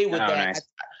I'm okay with that. Nice.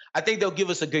 I think they'll give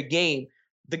us a good game.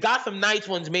 the Gotham Knights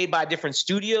one's made by different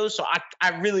studios, so I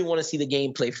really want to see the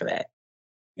gameplay for that.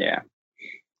 Yeah.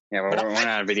 Yeah, but we're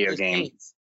not a video game.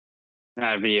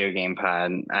 Not a video game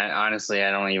pod. Honestly,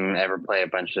 I don't even ever play a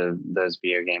bunch of those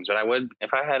video games. But I would,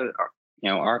 if I had,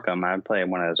 Arkham, I'd play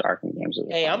one of those Arkham games.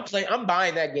 Hey, I'm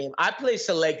buying that game. I play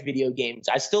select video games.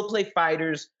 I still play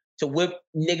fighters to whip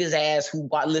niggas' ass who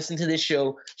listen to this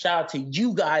show. Shout out to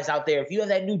you guys out there. If you have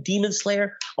that new Demon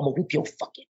Slayer, I'm gonna whip your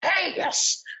fucking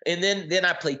ass. And then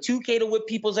I play 2K to whip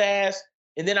people's ass.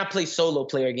 And then I play solo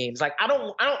player games. Like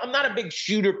I'm not a big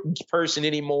shooter person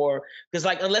anymore. Because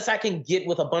like unless I can get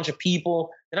with a bunch of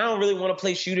people, then I don't really want to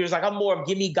play shooters. Like I'm more of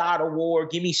give me God of War,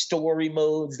 give me story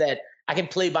modes that I can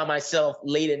play by myself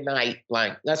late at night.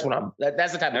 Like that's what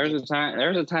that's the type there was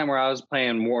a time where I was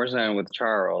playing Warzone with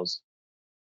Charles.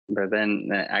 But then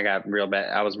I got real bad.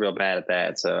 I was real bad at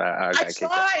that, so I got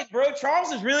tried, bro.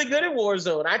 Charles is really good at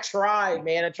Warzone. I tried,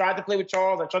 man. I tried to play with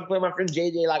Charles. I tried to play with my friend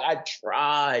JJ. Like I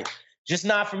tried. Just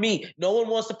not for me. No one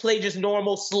wants to play just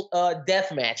normal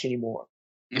deathmatch anymore.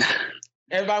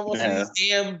 Everybody wants to do these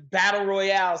damn battle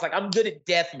royales. Like, I'm good at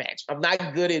deathmatch. I'm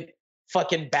not good at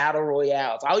fucking battle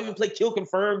royales. I'll even play Kill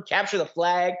Confirm, Capture the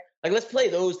Flag. Like, let's play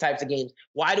those types of games.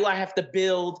 Why do I have to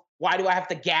build? Why do I have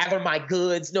to gather my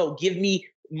goods? No, give me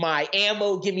my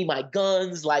ammo. Give me my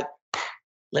guns. Like,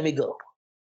 let me go.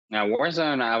 Now,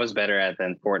 Warzone, I was better at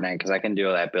than Fortnite because I can do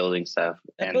all that building stuff.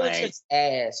 That building shit's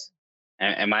ass.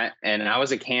 And I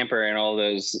was a camper in all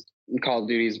those Call of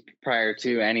Duties prior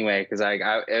to anyway, because I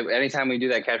anytime we do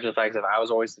that capture the flag stuff, I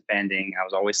was always defending, I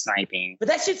was always sniping. But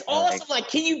that shit's awesome. Like,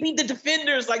 can you beat the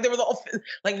defenders? Like, there was all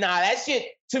like, nah, that shit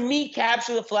to me,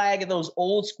 capture the flag and those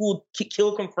old school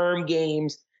Kill Confirm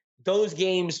games. Those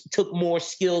games took more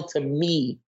skill to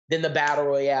me than the battle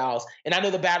royales. And I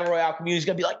know the battle royale community is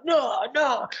gonna be like, no.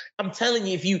 I'm telling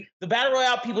you, the battle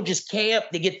royale people just camp,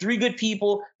 they get 3 good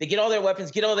people, they get all their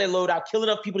weapons, get all their loadout, kill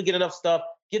enough people to get enough stuff,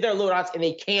 get their loadouts, and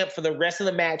they camp for the rest of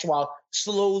the match while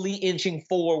slowly inching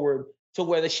forward to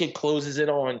where the shit closes it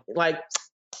on. Like,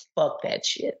 fuck that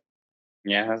shit.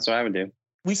 Yeah, that's what I would do.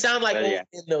 We sound like old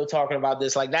men though talking about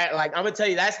this like that. Like I'm gonna tell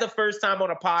you, that's the first time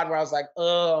on a pod where I was like,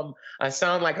 I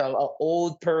sound like a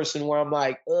old person where I'm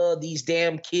like, these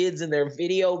damn kids and their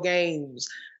video games,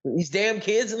 these damn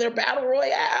kids and their battle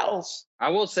royales. I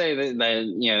will say that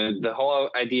the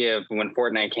whole idea of when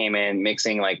Fortnite came in,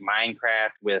 mixing like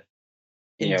Minecraft with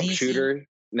shooter,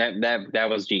 that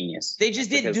was genius. They just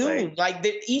did Dune. Like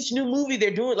each new movie they're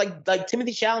doing, like Timothée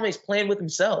Chalamet's playing with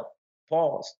himself.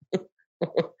 Pause.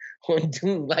 On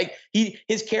Dune, like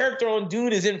his character on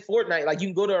Dune is in Fortnite. Like you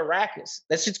can go to Arrakis.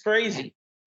 That shit's crazy.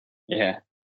 Yeah.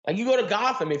 Like you go to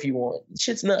Gotham if you want.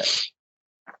 Shit's nuts.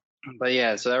 But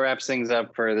yeah, so that wraps things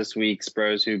up for this week's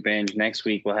Bros Who Binge. Next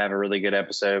week we'll have a really good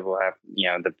episode. We'll have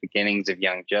the beginnings of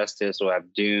Young Justice. We'll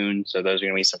have Dune. So those are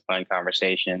gonna be some fun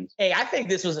conversations. Hey, I think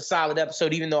this was a solid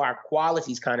episode, even though our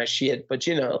quality's kind of shit. But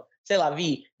c'est la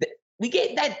vie. We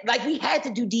get that. Like we had to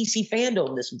do DC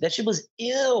fandom this week. That shit was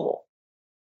ill.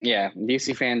 Yeah,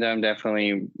 DC fandom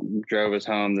definitely drove us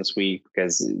home this week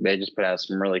because they just put out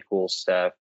some really cool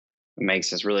stuff. It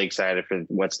makes us really excited for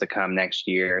what's to come next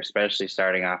year, especially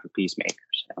starting off with Peacemaker.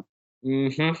 So.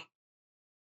 Mm-hmm.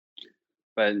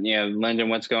 But, Lyndon,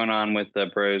 what's going on with the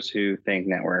Bros Who Think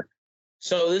Network?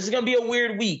 So this is going to be a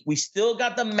weird week. We still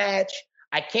got the match.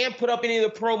 I can't put up any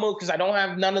of the promo because I don't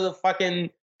have none of the fucking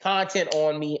content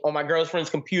on me on my girlfriend's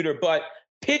computer. But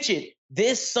pitch it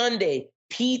this Sunday.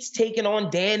 Pete's taking on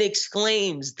Dan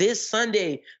Exclaims. This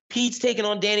Sunday, Pete's taking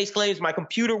on Dan Exclaims. My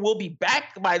computer will be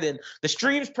back by then. The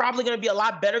stream's probably going to be a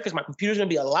lot better because my computer's going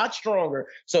to be a lot stronger.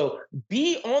 So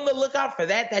be on the lookout for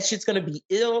that. That shit's going to be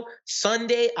ill.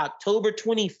 Sunday, October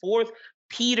 24th.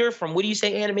 Peter from What Do You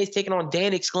Say Anime is taking on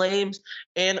Dan Exclaims.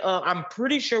 And I'm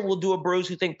pretty sure we'll do a Bros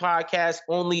Who Think podcast,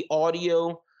 only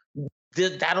audio.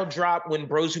 That'll drop when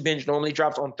Bros Who Binge normally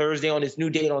drops on Thursday, on his new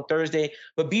date on Thursday.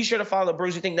 But be sure to follow the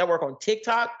Bros Who Think Network on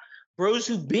TikTok. Bros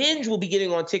Who Binge will be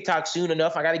getting on TikTok soon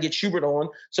enough. I got to get Schubert on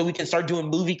so we can start doing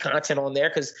movie content on there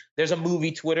because there's a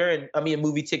movie Twitter and a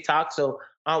movie TikTok. So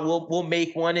we'll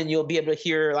make one and you'll be able to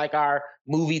hear like our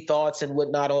movie thoughts and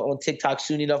whatnot on TikTok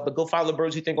soon enough. But go follow the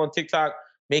Bros Who Think on TikTok,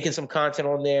 making some content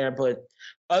on there. But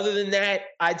other than that,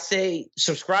 I'd say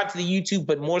subscribe to the YouTube,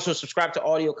 but more so subscribe to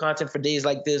audio content for days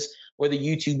like this where the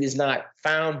YouTube is not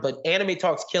found. But Anime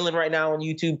Talk's killing right now on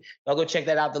YouTube. Y'all go check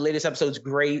that out. The latest episode's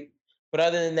great. But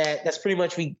other than that, that's pretty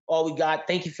much all we got.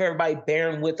 Thank you for everybody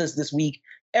bearing with us this week.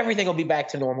 Everything will be back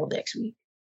to normal next week.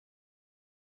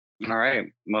 All right.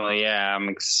 Well, yeah, I'm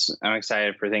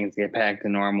excited for things to get back to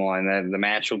normal, and the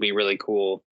match will be really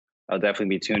cool. I'll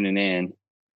definitely be tuning in.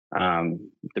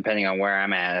 Depending on where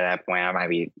I'm at that point, I might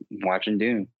be watching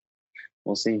Dune.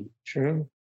 we'll see. True.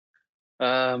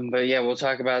 But yeah, we'll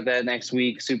talk about that next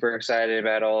week. Super excited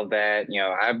about all of that.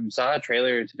 I saw a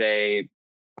trailer today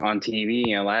on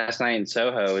TV. Last Night in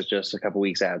Soho is just a couple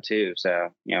weeks out too. So,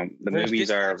 the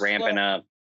movies are ramping up.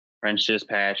 French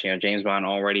Dispatch, James Bond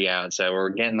already out. So we're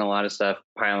getting a lot of stuff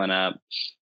piling up,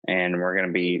 and we're going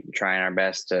to be trying our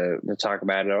best to talk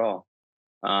about it all.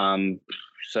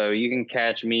 So you can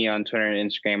catch me on Twitter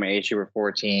and Instagram at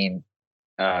HUber14,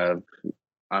 on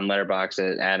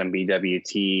Letterboxd at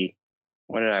AdamBWT.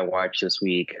 What did I watch this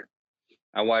week?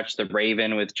 I watched The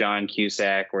Raven with John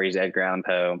Cusack, where he's Edgar Allan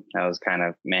Poe. That was kind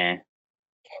of meh.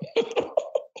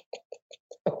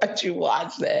 Why'd you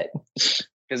watch that?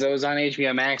 Because it was on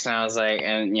HBO Max, and I was like,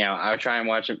 I would try and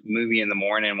watch a movie in the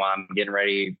morning while I'm getting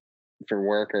ready for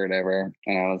work or whatever.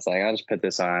 And I was like, I'll just put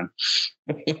this on.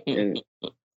 It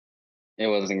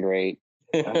wasn't great.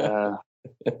 Crap,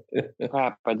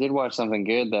 I did watch something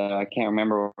good, though. I can't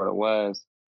remember what it was.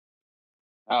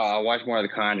 Oh, I watched more of The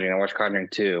Conjuring. I watched Conjuring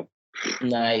 2.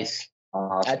 Nice.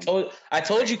 Awesome. I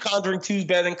told you Conjuring 2 is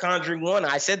better than Conjuring 1.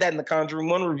 I said that in the Conjuring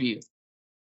 1 review.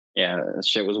 Yeah, that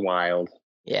shit was wild.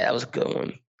 Yeah, that was a good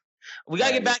one. We got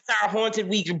to get back to our haunted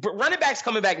week. Running Back's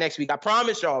coming back next week. I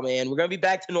promise y'all, man. We're going to be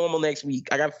back to normal next week.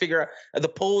 I got to figure out the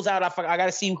polls out. I got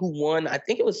to see who won. I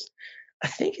think it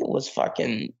was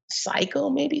fucking Psycho,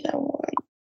 maybe that won.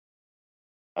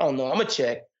 I don't know. I'm going to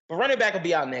check. But Running Back will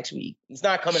be out next week. It's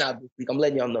not coming out this week. I'm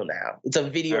letting y'all know now. It's a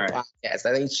video podcast.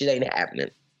 I think shit ain't happening.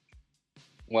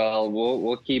 Well,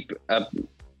 we'll keep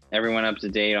everyone up to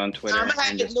date on Twitter. I'm gonna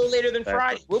have it no later than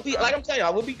Friday. We'll be like I'm telling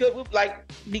y'all, we'll be good. We'll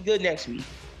be good next week.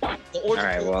 All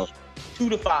right. Well, 2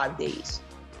 to 5 days.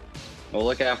 We'll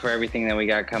look out for everything that we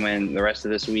got coming the rest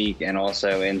of this week and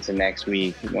also into next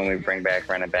week when we bring back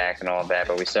Running Back and all of that.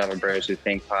 But we still have a Bros Who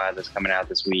Think pod that's coming out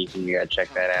this week, and you gotta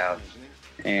check that out.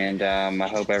 And I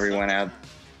hope everyone out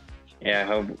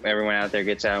there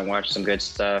gets out and watches some good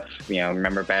stuff.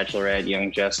 Remember Bachelorette,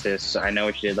 Young Justice. I Know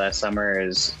What You Did Last Summer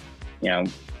is,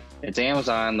 it's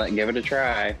Amazon. Give it a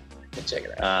try. Check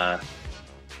it out.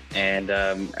 And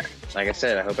like I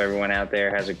said, I hope everyone out there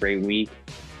has a great week.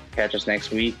 Catch us next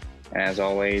week. And as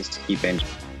always, keep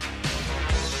binging.